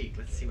sneak peek.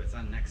 Let's see what's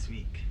on next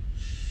week.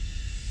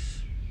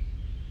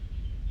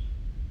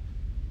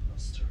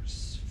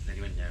 Posters. Does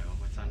anyone know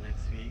what's on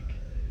next week?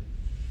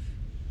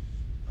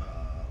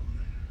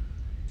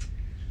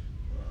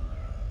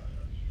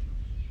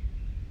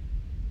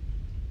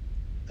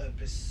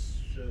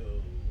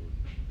 Episode.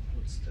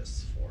 What's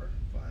this? 4,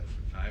 5.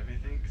 5,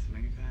 I think,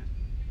 something like that.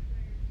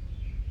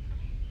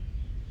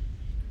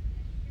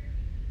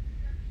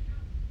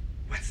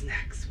 What's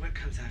next? What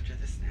comes after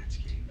the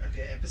Snatch Game?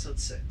 Okay, episode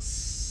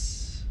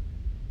 6.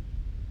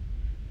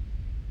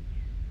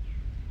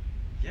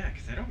 Yeah,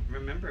 because I don't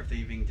remember if they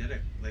even did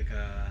it like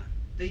a.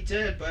 They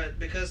did, but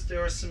because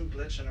there was some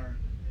glitch in our.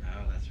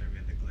 Oh, that's right, we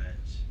had the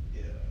glitch.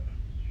 Yeah.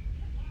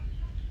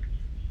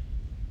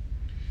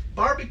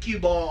 Barbecue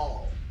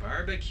ball.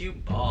 Barbecue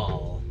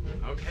ball.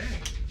 Okay.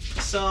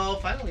 So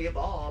finally a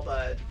ball,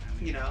 but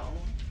you know.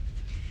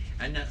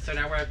 And so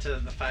now we're up to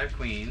the 5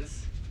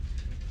 queens.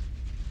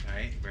 All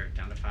right, we're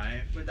down to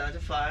 5. We're down to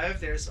 5.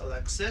 There's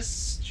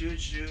Alexis,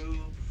 Juju,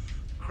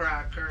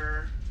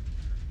 Cracker,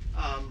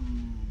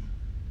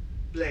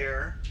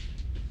 Blair,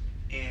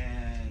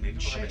 and Maybe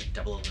we'll have Shay. a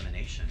double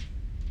elimination.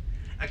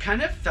 I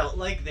kind of felt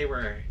like they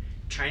were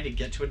trying to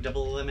get to a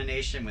double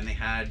elimination when they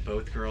had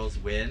both girls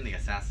win, the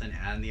assassin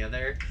and the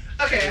other.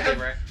 Okay, They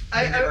were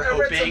I read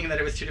hoping some- that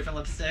it was 2 different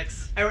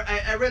lipsticks.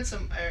 I read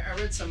some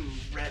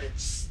Reddit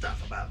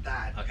stuff about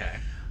that. Okay.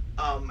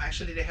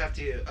 Actually, they have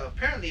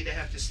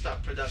to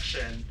stop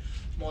production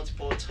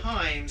multiple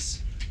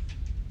times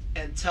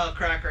and tell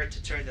Cracker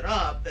to turn it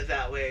up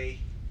that way,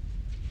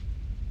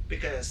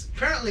 because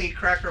apparently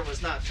Cracker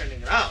was not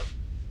turning it out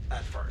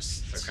at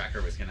first. So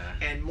Cracker was gonna.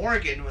 And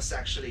Morgan was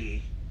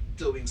actually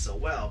doing so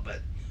well,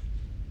 but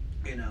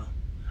you know,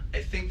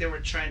 I think they were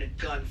trying to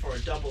gun for a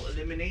double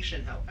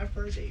elimination.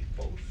 However, they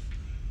both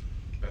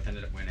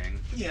Ended up winning.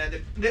 yeah,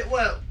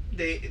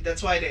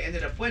 that's why they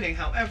ended up winning.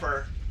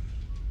 However,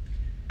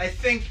 I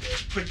think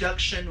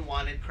production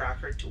wanted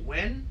Cracker to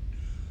win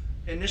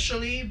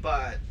initially,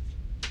 but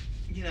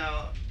you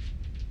know,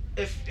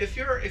 if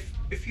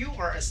you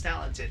are as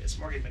talented as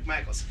Morgan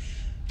McMichaels,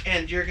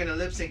 and you're gonna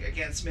lip sync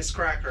against Miss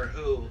Cracker,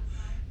 who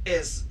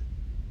is,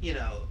 you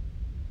know,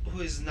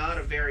 who is not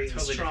a very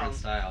Totally strong different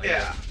style.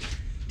 yeah,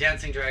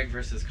 Dancing drag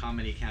versus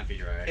comedy campy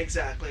drag.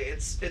 exactly.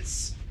 It's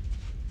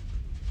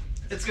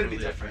gonna be totally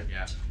different.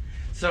 Yeah.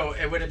 So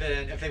it would have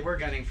been, if they were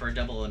gunning for a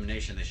double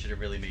elimination, they should have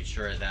really made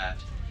sure that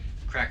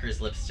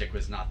Cracker's lipstick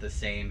was not the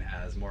same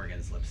as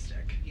Morgan's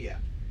lipstick. Yeah.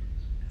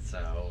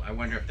 So I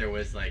wonder if there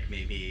was like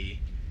maybe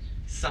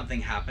something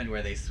happened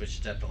where they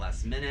switched at the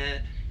last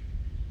minute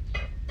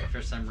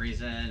for some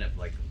reason. If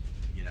like,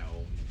 you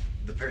know,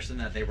 the person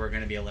that they were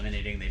going to be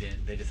eliminating,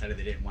 they decided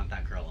they didn't want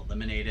that girl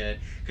eliminated,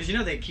 because you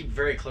know they keep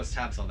very close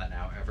tabs on that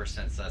now. Ever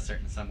since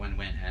certain someone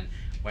went and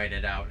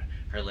whited out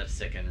her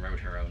lipstick and wrote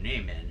her own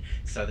name in,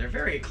 so they're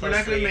very closely. We're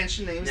not going to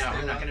mention names. No,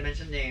 I'm not going to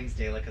mention names,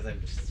 Dayla, because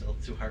I'm still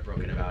too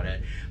heartbroken about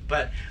it.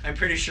 But I'm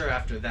pretty sure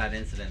after that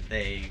incident,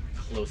 they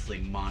closely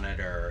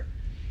monitor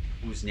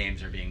whose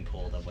names are being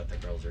pulled and what the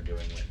girls are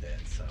doing with it.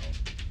 So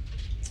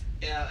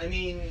Yeah, I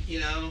mean, you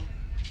know,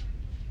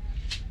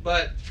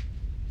 but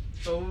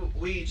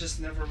we just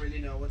never really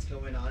know what's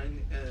going on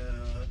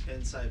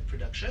inside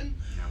production.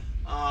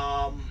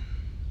 No.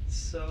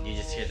 So You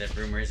just hear the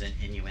rumors and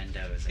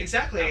innuendos. And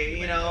exactly,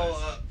 you know,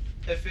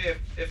 innuendos.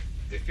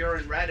 if you're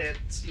in Reddit,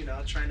 you know,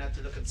 try not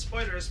to look at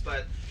spoilers,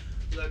 but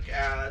look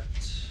at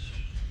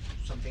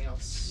something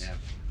else. Yeah.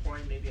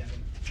 Porn, maybe, I don't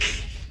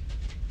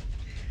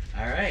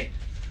know. All right.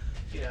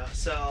 You know,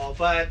 so,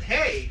 but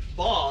hey,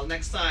 ball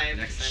next time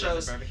Next time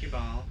shows is a barbecue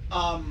ball.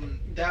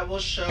 that will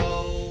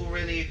show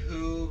really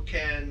who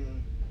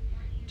can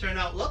turn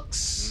out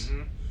looks.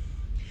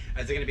 Mm-hmm.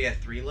 Is it going to be a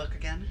 3 look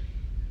again?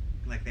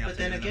 Like they But also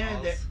then do in the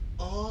again, they balls?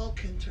 all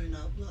can turn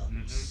out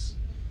looks.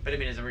 But I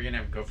mean, is it we're going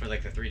to go for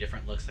like the 3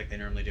 different looks like they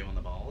normally do on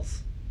the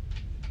balls?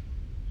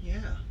 Yeah,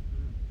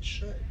 it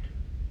should.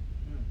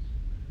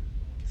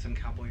 Some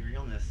cowboy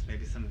realness,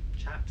 maybe some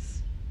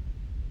chaps.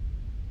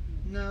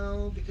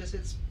 No, because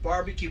it's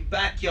barbecue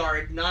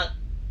backyard, not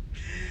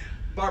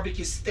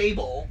barbecue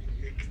stable.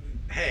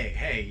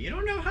 Hey, you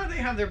don't know how they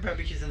have their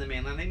barbecues in the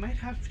mainland. They might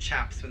have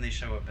chaps when they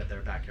show up at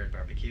their backyard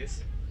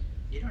barbecues.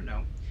 You don't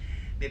know.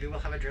 Maybe we'll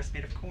have a dress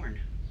made of corn.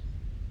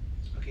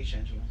 Okay,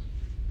 Shangela.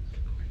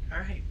 All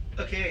right.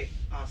 Okay,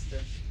 Austin.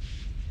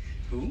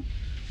 Who?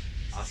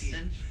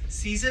 Austin?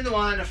 Season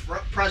 1 of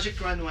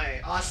Project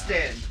Runway.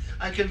 Austin.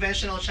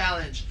 Unconventional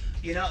challenge.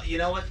 You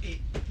know what? You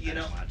I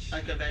know, don't watch.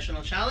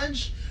 unconventional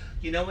challenge.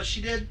 You know what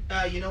she did?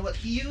 You know what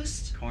he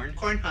used? Corn?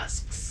 Corn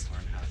husks.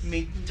 Corn husk.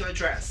 Made into a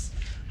dress.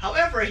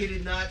 However, he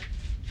did not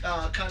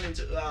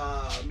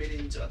made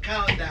into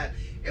account that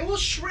it will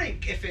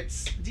shrink if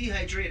it's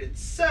dehydrated.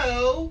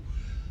 So,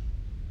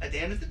 at the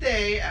end of the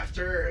day,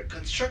 after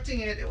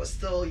constructing it, it was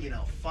still, you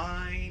know,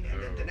 fine.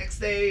 And then the next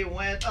day it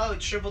went, oh,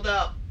 it shriveled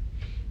up.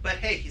 But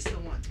hey, he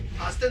still won.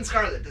 Austin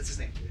Scarlett, that's his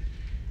name.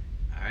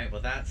 All right.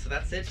 Well, that's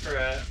it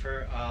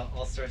for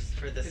All Stars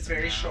for this. It's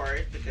very now.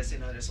 short because, you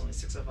know, there's only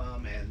 6 of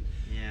them, and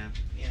Yeah.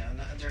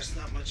 there's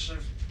not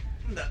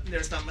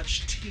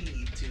much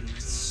tea to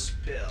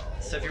spill.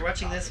 So if you're or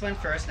watching talk this one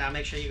about. first, now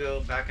make sure you go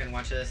back and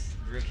watch us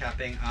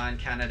recapping on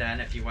Canada.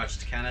 And if you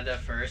watched Canada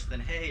first, then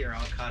hey, you're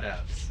all caught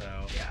up.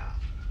 So Yeah.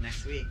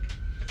 next week,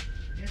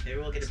 Yeah. maybe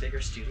we'll get a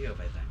bigger studio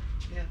by then.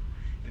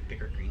 Yeah. A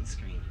bigger green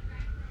screen.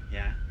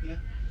 Yeah.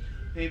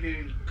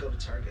 Maybe we go to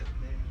Target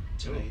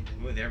tonight.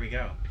 Ooh, there we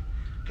go.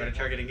 Go to Get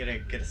Target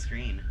and get a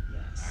screen.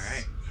 Yes. All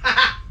right.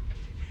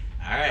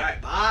 All All right.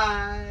 right.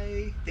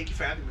 Bye. Thank you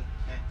for having me.